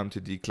and time to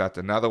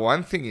declutter. Now, the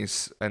one thing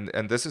is, and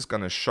this is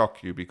going to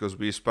shock you because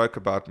we spoke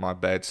about my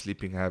bad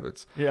sleeping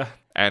habits. Yeah.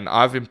 And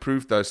I've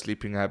improved those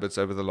sleeping habits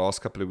over the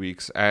last couple of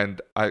weeks.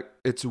 And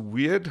it's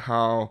weird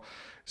how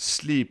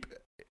sleep,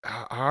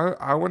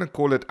 I want to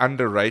call it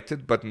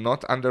underrated, but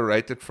not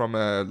underrated from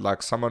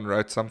like someone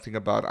wrote something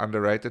about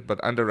underrated, but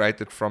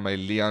underrated from a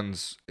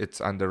Leon's it's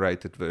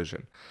underrated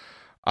version.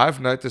 I've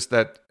noticed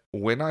that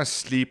when I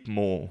sleep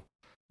more,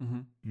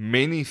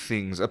 many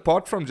things,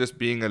 apart from just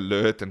being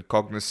alert and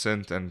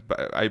cognizant and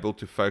able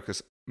to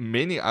focus,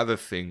 many other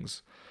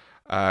things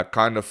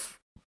kind of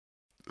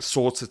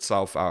sorts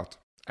itself out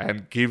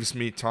and gives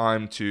me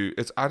time to,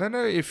 I don't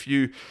know if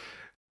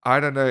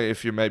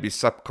you're maybe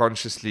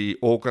subconsciously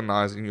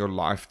organizing your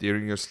life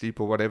during your sleep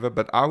or whatever,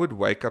 but I would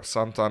wake up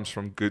sometimes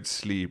from good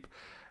sleep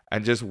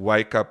and just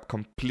wake up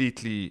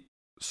completely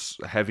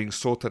having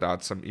sorted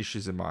out some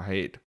issues in my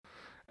head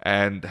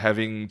and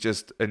having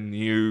just a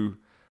new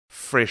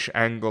fresh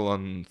angle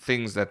on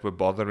things that were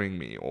bothering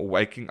me, or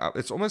waking up.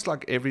 It's almost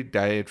like every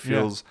day it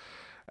feels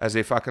as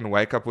if I can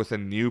wake up with a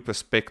new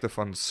perspective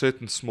on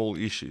certain small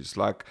issues,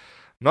 like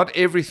not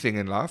everything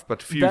in life,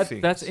 but few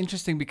things. That's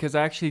interesting because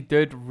I actually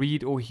did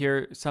read or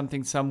hear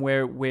something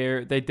somewhere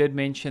where they did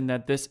mention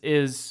that this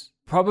is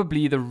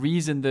probably the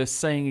reason the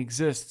saying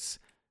exists,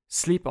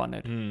 sleep on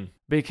it.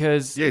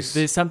 Because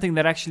there's something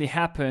that actually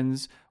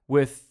happens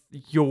with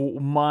your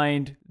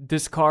mind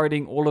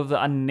discarding all of the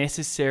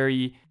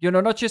unnecessary,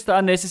 not just the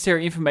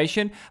unnecessary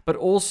information, but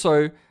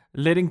also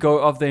letting go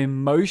of the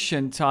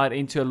emotion tied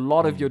into a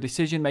lot of your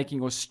decision making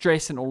or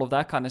stress and all of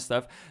that kind of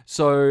stuff.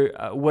 So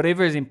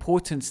whatever is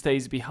important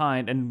stays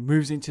behind and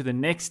moves into the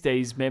next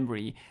day's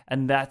memory.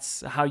 And that's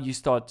how you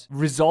start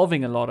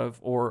resolving a lot of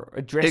or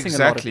addressing a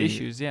lot of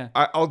issues. Yeah.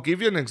 I'll give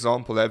you an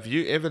example. Have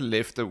you ever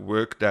left a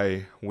work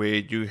day where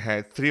you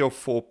had 3 or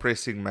 4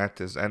 pressing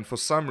matters and for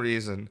some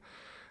reason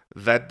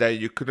that day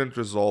you couldn't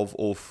resolve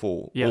all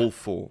four?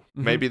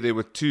 Maybe there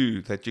were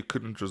 2 that you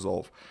couldn't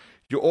resolve.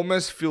 You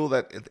almost feel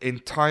that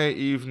entire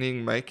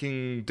evening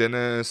making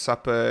dinner,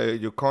 supper,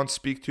 you can't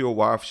speak to your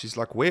wife. She's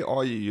like, where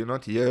are you? You're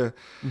not here.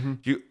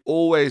 You're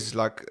always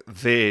like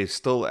there,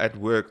 still at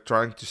work,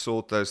 trying to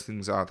sort those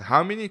things out.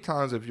 How many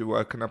times have you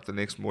woken up the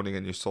next morning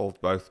and you solved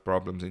both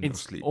problems in your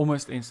sleep?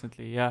 Almost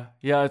instantly, yeah.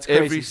 Yeah, it's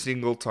crazy. Every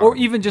single time. Or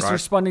even just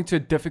responding to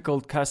a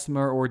difficult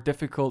customer or a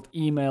difficult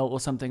email or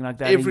something like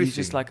that. Everything. And you're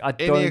just like, I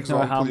don't know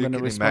how I'm going to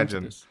respond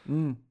to this.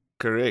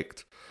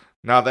 Correct.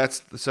 Now that's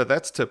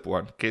tip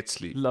 1. Get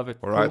sleep. Love it.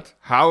 All right. Cool.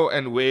 How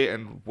and where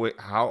and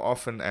how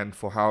often and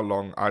for how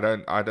long? I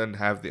don't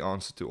have the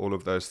answer to all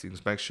of those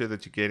things. Make sure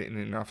that you get in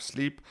enough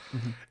sleep.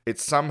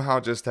 It's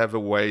somehow just have a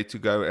way to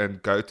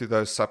go to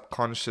those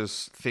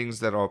subconscious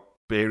things that are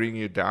bearing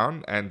you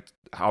down and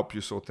help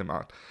you sort them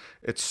out.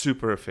 It's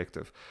super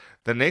effective.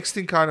 The next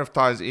thing kind of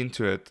ties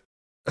into it.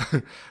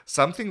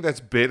 Something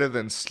that's better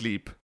than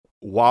sleep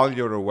while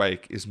you're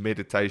awake is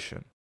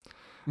meditation.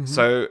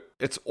 So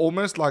it's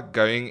almost like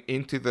going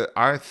into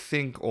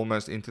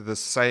almost into the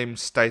same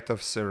state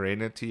of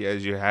serenity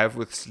as you have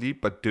with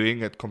sleep, but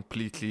doing it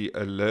completely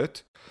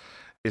alert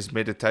is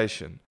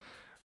meditation.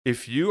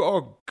 if you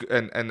are,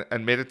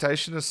 and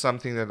meditation is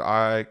something that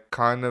I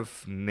kind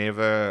of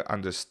never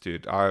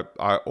understood. I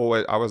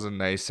was a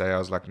naysayer. I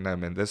was like, no,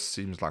 man, this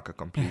seems like a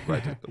complete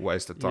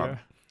waste of time.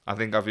 I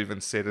think I've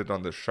even said it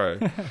on the show.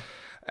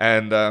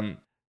 And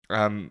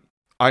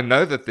I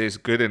know that there's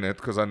good in it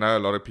because I know a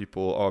lot of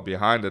people are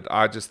behind it.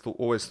 I just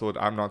always thought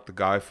I'm not the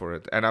guy for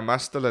it. And I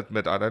must still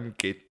admit, I don't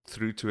get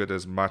through to it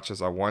as much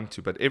as I want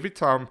to. But every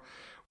time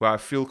where I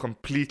feel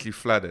completely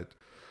flooded,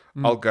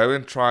 I'll go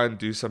and try and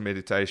do some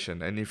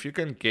meditation. And if you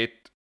can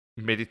get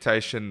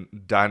meditation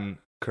done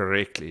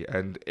correctly,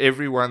 and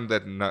everyone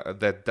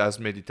that does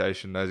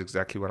meditation knows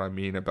exactly what I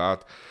mean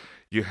about,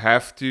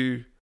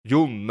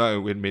 you'll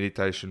know when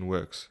meditation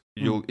works.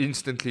 You'll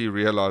instantly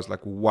realize,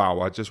 like, wow,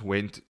 I just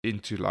went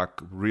into like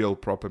real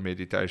proper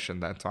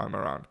meditation that time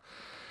around.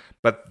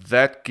 But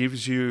that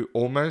gives you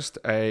almost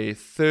a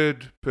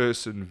third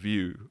person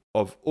view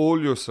of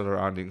all your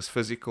surroundings,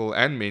 physical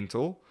and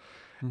mental,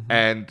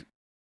 and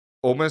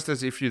almost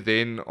as if you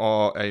then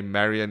are a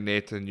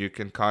marionette and you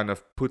can kind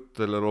of put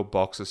the little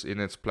boxes in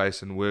its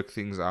place and work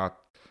things out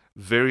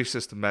very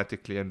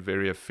systematically and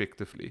very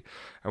effectively.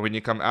 And when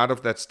you come out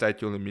of that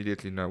state, you'll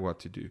immediately know what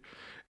to do.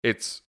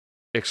 It's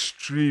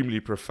extremely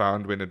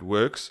profound when it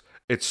works.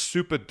 It's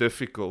super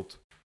difficult.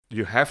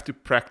 You have to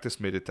practice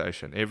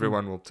meditation.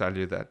 Everyone will tell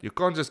you that. You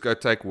can't just go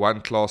take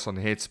one class on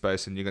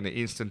Headspace and you're going to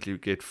instantly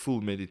get full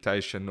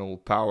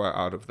meditational power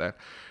out of that.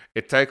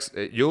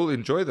 You'll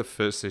enjoy the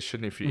first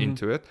session if you're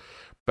into it,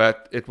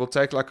 but it will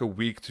take like a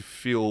week to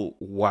feel,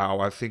 wow,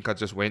 I think I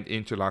just went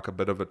into like a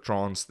bit of a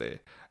trance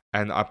there.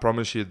 And I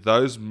promise you,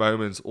 those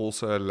moments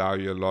also allow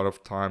you a lot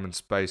of time and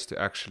space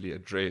to actually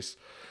address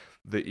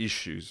the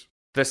issues.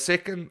 The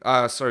second,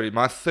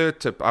 my third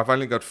tip, I've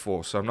only got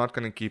 4, so I'm not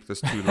going to keep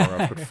this too long.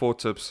 I've got 4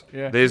 tips.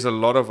 There's a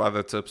lot of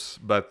other tips,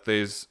 but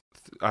there's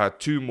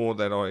 2 more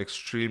that are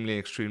extremely,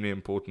 extremely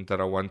important that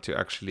I want to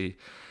actually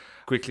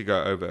quickly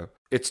go over.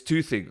 It's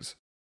 2 things.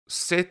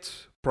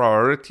 Set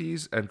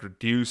priorities and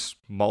reduce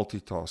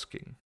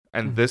multitasking.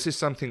 And this is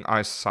something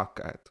I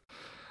suck at.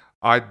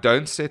 I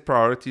don't set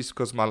priorities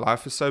because my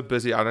life is so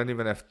busy. I don't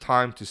even have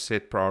time to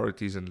set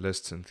priorities and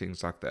lists and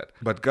things like that.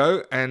 But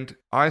go and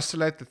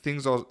isolate the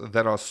things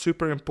that are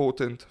super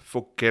important.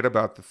 Forget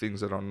about the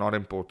things that are not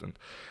important.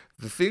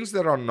 The things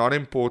that are not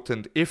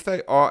important, if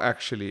they are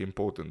actually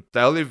important,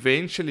 they'll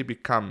eventually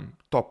become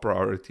top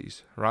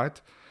priorities, right?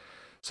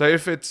 So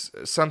if it's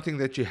something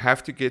that you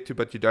have to get to,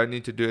 but you don't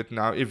need to do it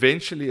now,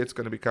 eventually it's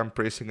going to become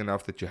pressing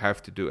enough that you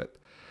have to do it.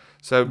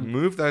 So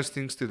move those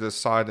things to the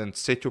side and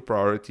set your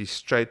priorities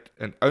straight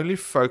and only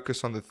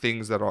focus on the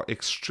things that are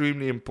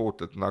extremely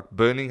important, like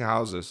burning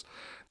houses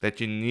that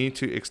you need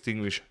to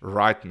extinguish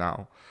right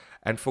now.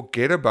 And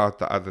forget about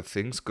the other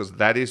things, because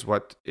that is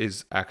what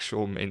is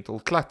actual mental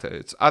clutter.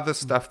 It's other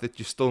stuff that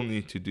you still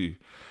need to do.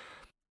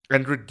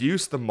 And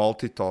reduce the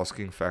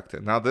multitasking factor.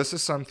 Now, this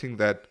is something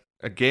that,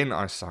 again,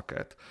 I suck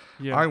at.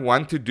 I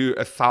want to do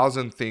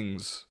 1,000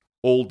 things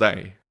all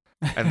day.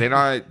 And then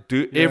I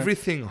do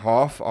everything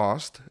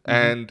half-assed,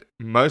 and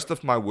most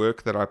of my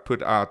work that I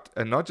put out,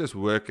 and not just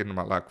work in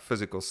my like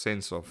physical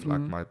sense of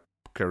like my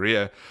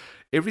career,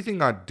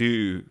 everything I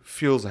do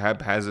feels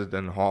haphazard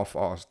and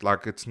half-assed,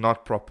 like it's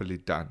not properly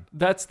done.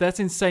 That's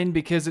insane,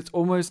 because it's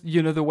almost,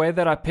 the way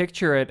that I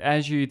picture it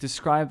as you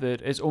describe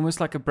it is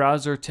almost like a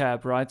browser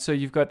tab, right? So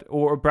you've got,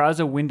 or a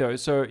browser window.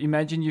 So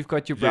imagine you've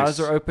got your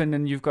browser open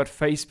and you've got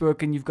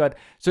Facebook and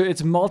so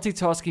it's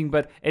multitasking,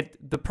 but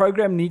the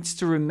program needs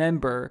to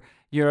remember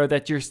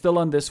that you're still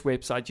on this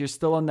website, you're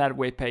still on that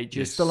webpage,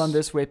 you're still on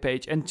this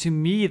webpage. And to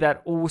me,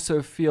 that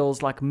also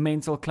feels like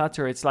mental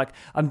clutter. It's like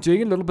I'm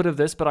doing a little bit of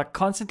this, but I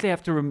constantly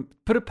have to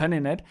put a pin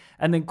in it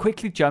and then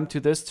quickly jump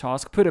to this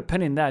task, put a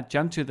pin in that,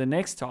 jump to the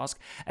next task.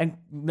 And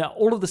now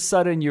all of a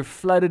sudden you're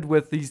flooded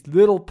with these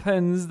little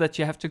pins that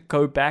you have to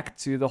go back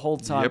to the whole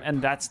time.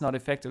 And that's not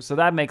effective. So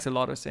that makes a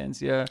lot of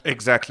sense. Yeah,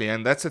 exactly.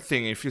 And that's the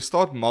thing. If you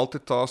start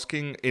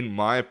multitasking, in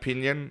my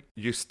opinion,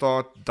 you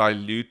start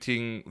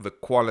diluting the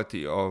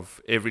quality of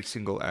every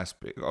single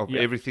aspect of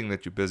everything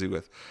that you're busy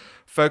with.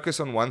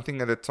 Focus on one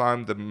thing at a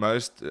time. The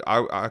most,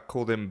 I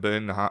call them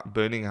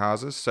burning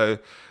houses. So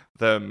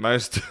the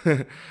most,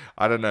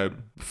 I don't know,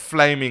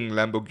 flaming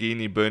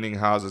Lamborghini burning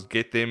houses,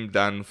 get them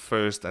done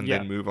first and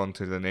then move on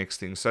to the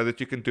next thing so that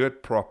you can do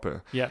it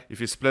proper.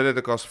 If you split it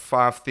across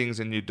 5 things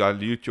and you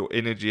dilute your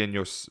energy and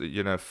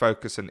your,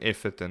 focus and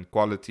effort and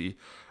quality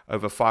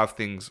over 5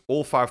 things,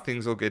 all 5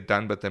 things will get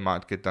done, but they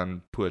might get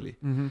done poorly.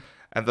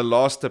 And the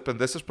last tip, and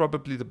this is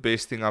probably the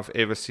best thing I've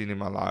ever seen in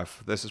my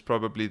life. This is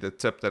probably the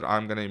tip that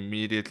I'm going to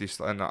immediately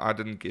start. And I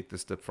didn't get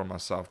this tip from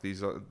myself.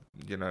 These are,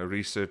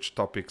 research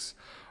topics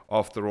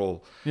after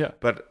all.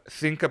 But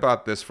think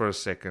about this for a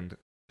second.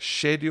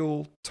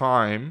 Schedule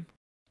time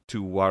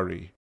to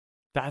worry.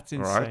 That's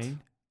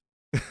insane.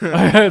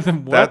 Right?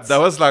 that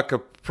was like a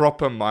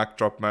proper mic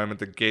drop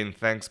moment again.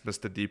 Thanks,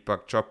 Mr.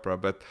 Deepak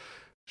Chopra. But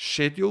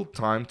schedule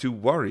time to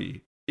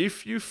worry.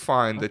 If you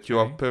find that you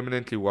are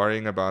permanently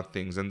worrying about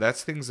things, and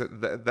that's things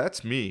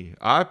that's me.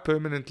 I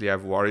permanently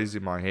have worries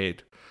in my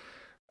head.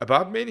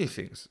 about many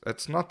things.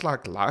 It's not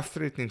like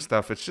life-threatening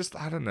stuff. It's just,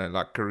 I don't know,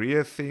 like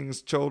career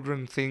things,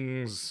 children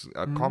things,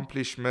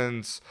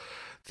 accomplishments,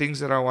 things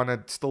that I want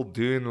to still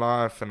do in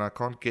life and I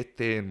can't get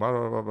there and blah,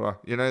 blah, blah, blah.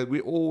 You know,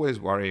 we're always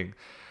worrying.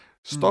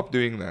 Stop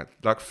doing that.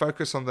 Like,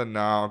 focus on the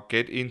now,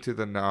 get into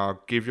the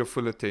now, give your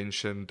full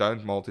attention,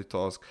 don't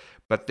multitask.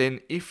 But then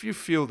if you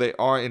feel there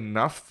are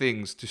enough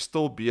things to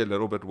still be a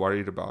little bit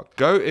worried about,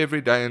 go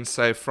every day and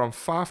say from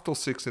 5 till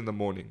 6 in the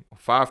morning, or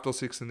 5 till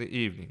 6 in the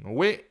evening, or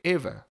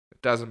wherever,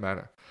 it doesn't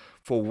matter.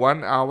 For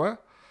 1 hour,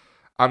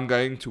 I'm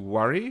going to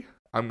worry.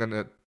 I'm going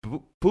to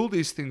pull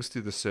these things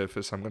to the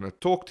surface. I'm going to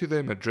talk to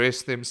them,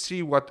 address them,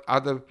 see what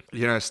other,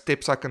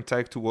 steps I can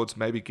take towards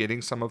maybe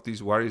getting some of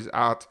these worries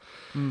out.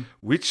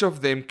 Which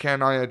of them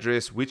can I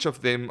address? Which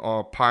of them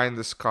are pie in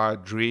the sky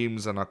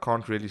dreams and I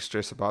can't really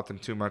stress about them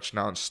too much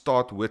now, and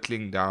start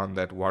whittling down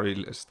that worry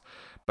list.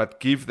 But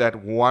give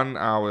that 1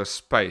 hour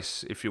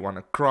space if you want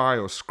to cry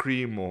or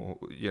scream or,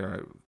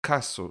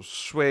 cuss or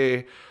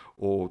swear,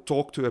 or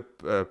talk to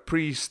a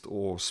priest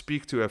or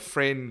speak to a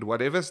friend,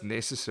 whatever's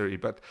necessary.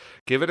 But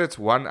give it its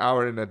 1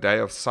 hour in a day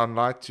of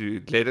sunlight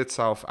to let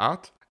itself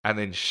out and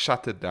then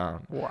shut it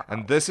down. Wow.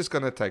 And this is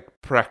going to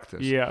take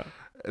practice. Yeah.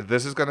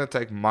 This is going to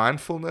take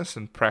mindfulness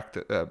and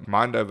practice,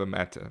 mind over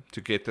matter to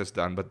get this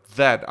done. But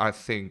that, I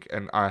think,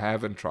 and I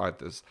haven't tried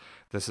this,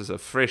 this is a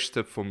fresh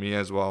tip for me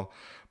as well.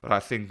 But I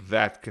think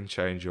that can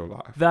change your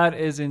life. That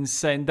is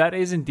insane. That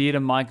is indeed a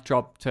mic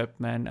drop tip,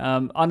 man.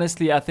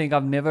 Honestly, I think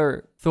I've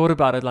never thought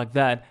about it like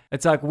that.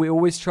 It's like we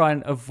always try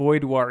and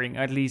avoid worrying,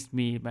 at least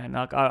me, man.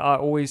 Like I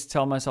always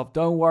tell myself,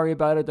 don't worry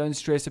about it, don't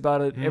stress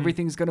about it.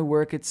 Everything's going to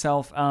work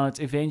itself out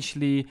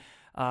eventually.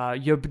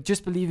 You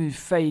just believe in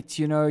fate,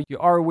 you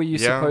are where you're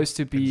supposed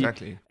to be.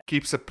 Exactly.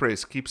 Keep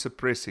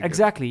suppressing.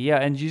 Exactly, yeah.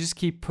 And you just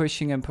keep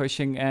pushing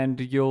and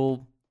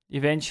you'll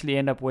eventually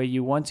end up where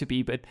you want to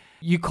be, but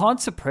you can't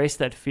suppress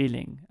that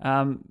feeling.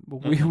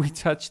 We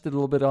touched a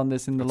little bit on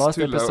this in the last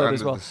episode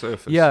as well.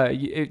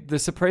 The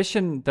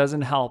suppression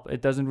doesn't help.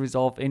 It doesn't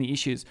resolve any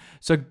issues.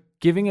 So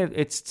giving it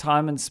its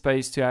time and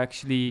space to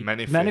actually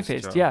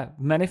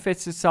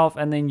manifest itself,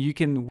 and then you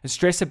can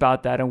stress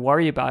about that and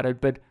worry about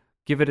it, but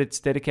give it its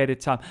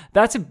dedicated time.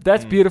 That's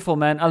beautiful,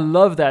 man. I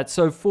love that.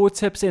 So 4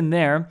 tips in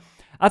there.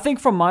 I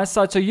think from my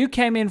side, so you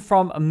came in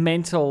from a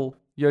mental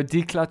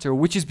declutter,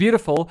 which is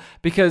beautiful,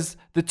 because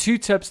the 2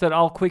 tips that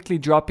I'll quickly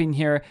drop in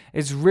here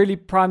is really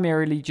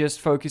primarily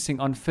just focusing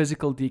on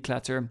physical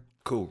declutter.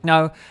 Cool.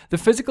 Now, the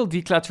physical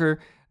declutter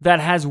that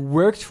has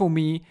worked for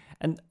me,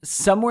 and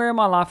somewhere in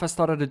my life I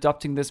started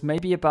adopting this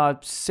maybe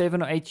about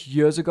 7 or 8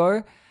 years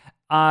ago.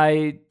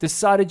 I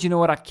decided,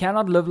 I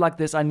cannot live like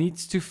this. I need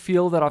to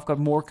feel that I've got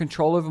more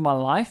control over my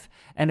life.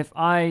 And if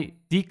I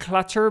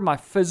declutter my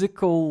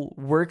physical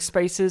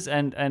workspaces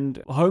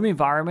and home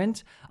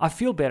environment, I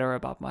feel better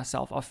about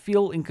myself. I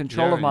feel in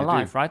control of my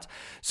life, right?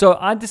 So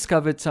I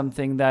discovered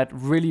something that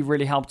really,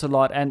 really helped a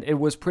lot. And it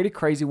was pretty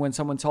crazy when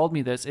someone told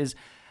me this is,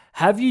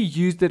 have you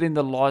used it in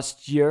the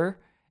last year?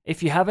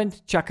 If you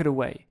haven't, chuck it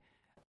away.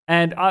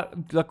 And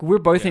we're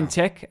both in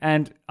tech,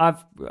 and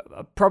I've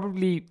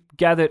probably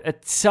gathered a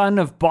ton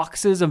of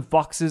boxes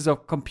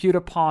of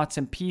computer parts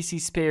and PC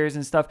spares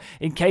and stuff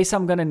in case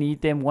I'm going to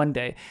need them one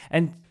day.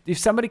 And if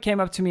somebody came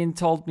up to me and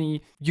told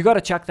me, you got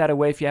to chuck that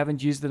away if you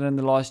haven't used it in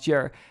the last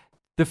year,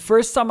 the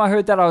first time I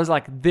heard that, I was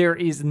like, there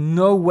is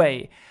no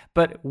way.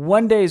 But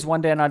one day is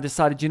one day, and I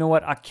decided,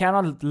 I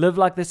cannot live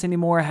like this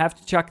anymore. I have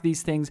to chuck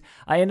these things.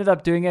 I ended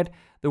up doing it.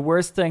 The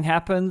worst thing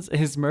happens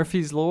is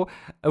Murphy's Law.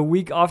 A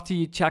week after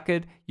you chuck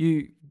it,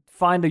 you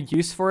find a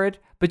use for it.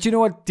 But you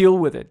know what? Deal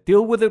with it.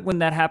 Deal with it when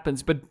that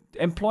happens. But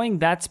employing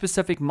that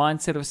specific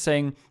mindset of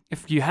saying,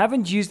 if you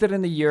haven't used it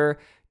in a year,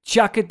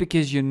 chuck it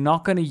because you're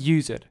not going to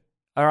use it.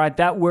 All right,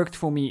 that worked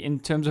for me in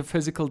terms of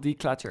physical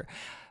declutter.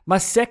 My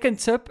second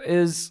tip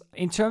is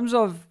in terms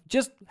of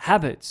just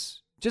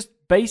habits, just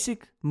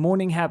basic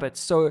morning habits.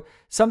 So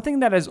something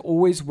that has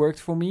always worked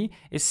for me,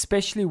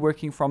 especially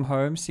working from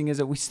home, seeing as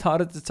that we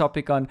started the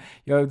topic on,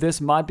 this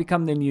might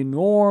become the new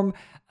norm.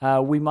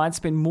 We might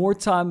spend more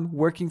time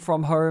working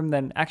from home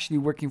than actually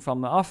working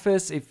from the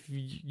office. If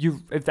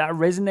that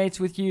resonates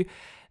with you,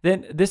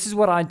 then this is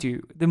what I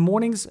do. The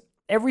mornings,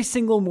 every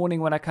single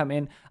morning when I come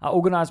in, I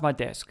organize my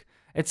desk.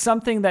 It's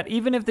something that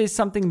even if there's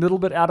something a little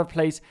bit out of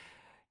place,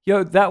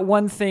 that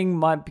one thing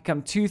might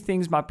become 2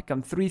 things, might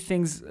become 3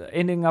 things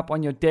ending up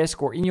on your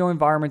desk or in your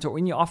environment or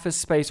in your office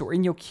space or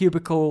in your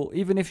cubicle,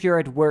 even if you're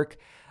at work.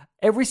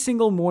 Every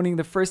single morning,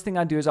 the first thing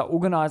I do is I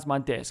organize my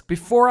desk.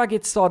 Before I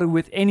get started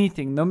with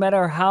anything, no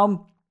matter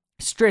how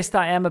stressed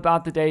I am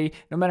about the day,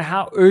 no matter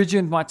how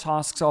urgent my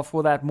tasks are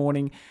for that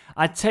morning,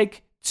 I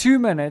take 2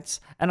 minutes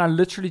and I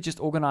literally just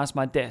organize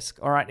my desk.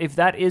 All right. If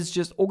that is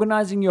just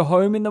organizing your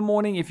home in the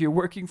morning, if you're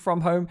working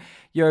from home,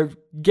 you're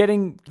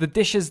getting the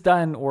dishes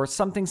done or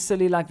something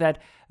silly like that,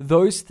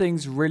 those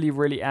things really,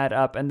 really add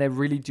up and they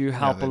really do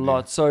help a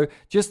lot. So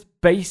just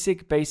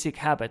basic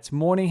habits,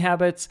 morning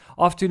habits,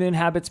 afternoon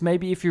habits.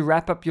 Maybe if you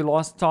wrap up your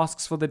last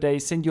tasks for the day,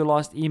 send your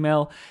last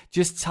email,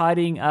 just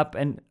tidying up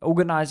and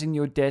organizing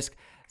your desk.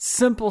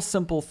 Simple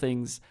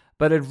things.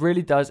 but it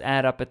really does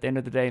add up at the end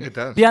of the day. It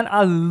does. Leon,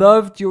 I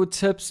loved your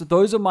tips.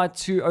 Those are my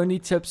 2 only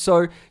tips.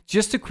 So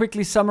just to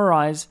quickly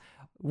summarize,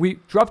 we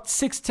dropped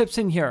 6 tips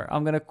in here.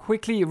 I'm going to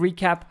quickly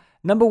recap.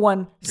 Number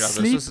 1,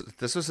 sleep.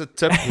 This was a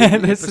tip.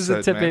 This is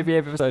a tip heavy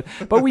episode.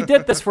 But we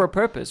did this for a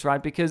purpose,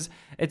 right? Because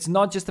it's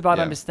not just about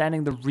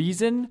understanding the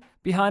reason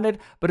behind it,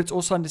 but it's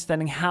also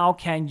understanding how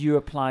can you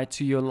apply it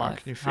to your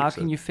life. How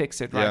can you fix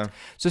it, right?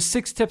 So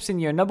 6 tips in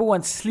here. Number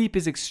 1, sleep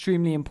is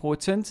extremely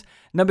important.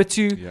 Number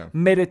 2,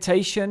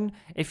 meditation.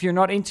 If you're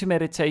not into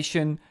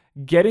meditation,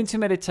 get into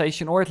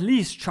meditation, or at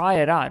least try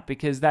it out,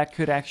 because that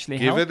could actually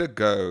help. Give it a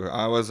go.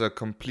 I was a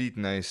complete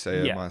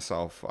naysayer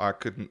myself. I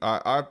couldn't.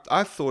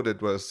 I thought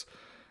it was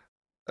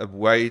a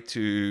way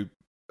to.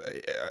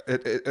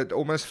 It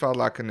almost felt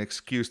like an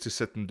excuse to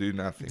sit and do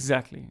nothing.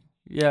 Exactly.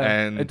 Yeah.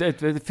 And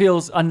it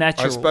feels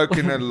unnatural. I spoke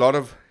in a lot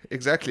of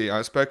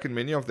I spoke in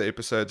many of the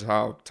episodes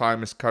how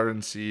time is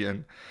currency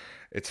and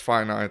it's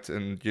finite,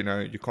 and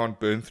you can't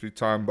burn through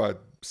time by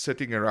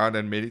sitting around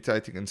and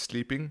meditating and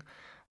sleeping.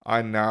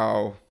 I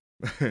now.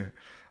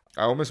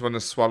 I almost want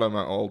to swallow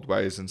my old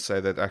ways and say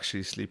that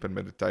actually sleep and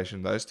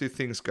meditation, those 2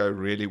 things go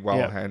really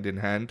well hand in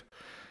hand,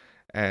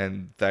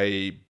 and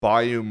they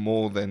buy you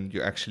more than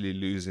you actually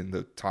lose in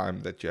the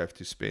time that you have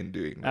to spend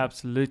doing them.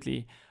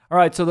 Absolutely. All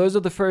right, so those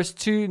are the first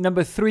 2.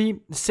 Number 3,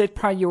 set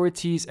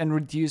priorities and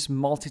reduce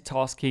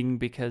multitasking,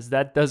 because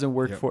that doesn't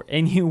work for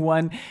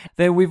anyone.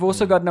 Then we've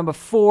also got number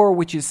 4,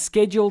 which is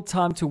schedule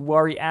time to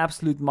worry.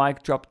 Absolute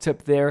mic drop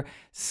tip there.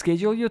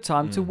 Schedule your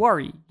time to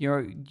worry.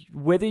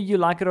 Whether you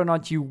like it or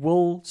not, you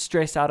will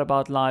stress out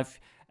about life.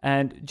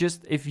 And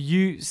just if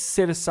you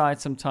set aside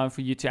some time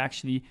for you to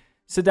actually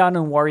sit down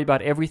and worry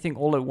about everything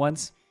all at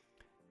once,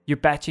 you're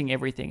batching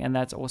everything, and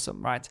that's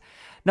awesome, right?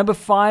 Number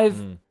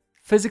 5,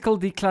 physical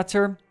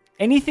declutter.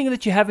 Anything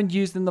that you haven't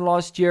used in the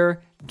last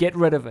year, get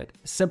rid of it.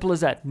 Simple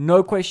as that.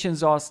 No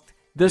questions asked.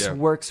 This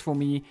works for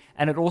me.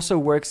 And it also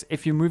works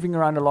if you're moving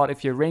around a lot,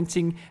 if you're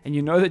renting and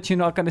you know that you're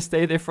not going to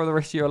stay there for the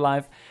rest of your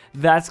life.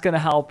 That's going to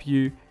help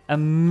you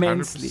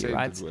immensely,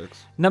 right? It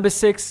works. Number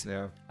 6,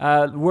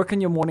 work on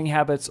your morning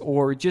habits,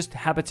 or just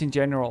habits in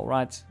general,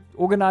 right?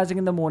 Organizing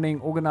in the morning,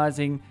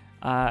 organizing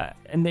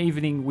in the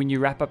evening when you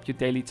wrap up your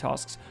daily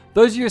tasks.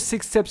 Those are your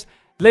 6 tips.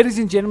 Ladies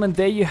and gentlemen,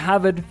 there you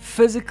have it.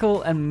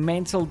 Physical and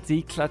mental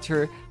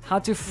declutter. How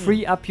to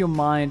free up your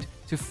mind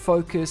to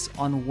focus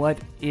on what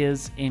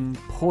is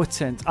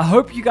important. I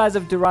hope you guys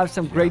have derived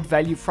some great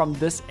value from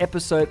this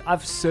episode.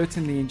 I've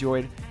certainly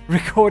enjoyed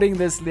recording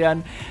this,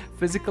 Leon.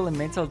 Physical and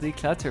mental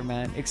declutter,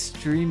 man.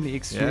 Extremely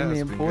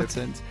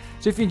important.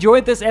 So if you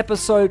enjoyed this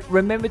episode,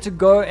 remember to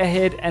go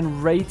ahead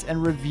and rate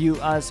and review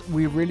us.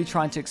 We're really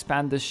trying to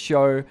expand this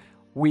show.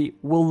 We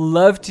will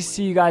love to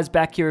see you guys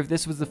back here. If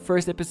this was the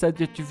first episode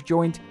that you've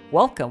joined,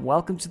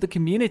 welcome to the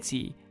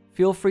community.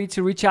 Feel free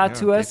to reach out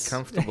to us.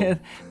 Comfortable.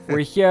 We're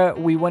here.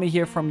 We want to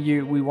hear from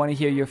you. We want to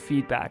hear your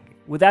feedback.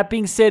 With that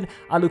being said,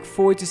 I look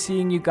forward to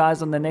seeing you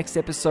guys on the next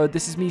episode.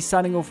 This is me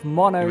signing off,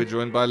 Mono. We're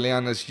joined by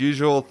Leon as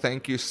usual.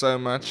 Thank you so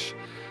much.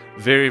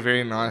 Very,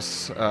 very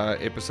nice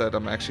episode.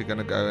 I'm actually going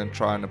to go and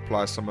try and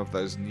apply some of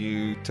those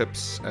new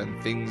tips and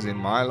things in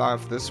my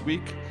life this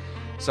week.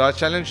 So I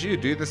challenge you,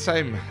 do the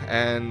same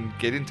and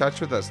get in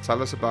touch with us.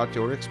 Tell us about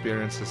your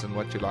experiences and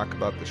what you like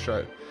about the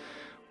show.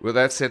 With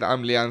that said,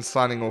 I'm Leon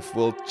signing off.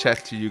 We'll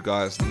chat to you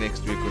guys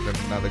next week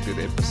with another good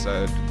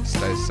episode.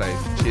 Stay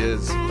safe.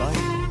 Cheers.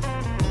 Bye.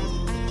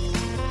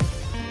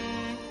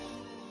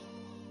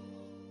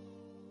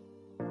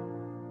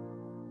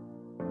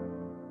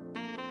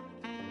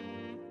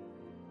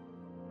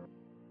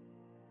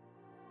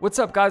 What's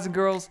up, guys and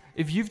girls?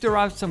 If you've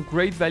derived some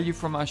great value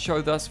from our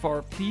show thus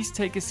far, please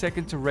take a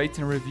second to rate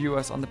and review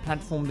us on the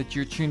platform that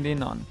you're tuned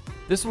in on.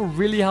 This will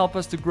really help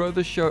us to grow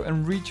the show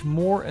and reach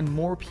more and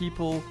more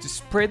people, to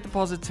spread the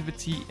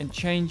positivity and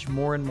change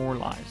more and more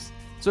lives.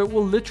 So it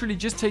will literally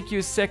just take you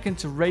a second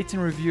to rate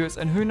and review us,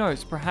 and who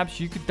knows,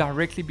 perhaps you could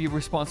directly be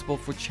responsible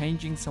for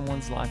changing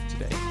someone's life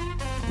today.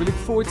 We look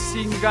forward to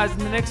seeing you guys in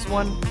the next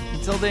one.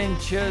 Until then,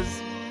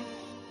 cheers.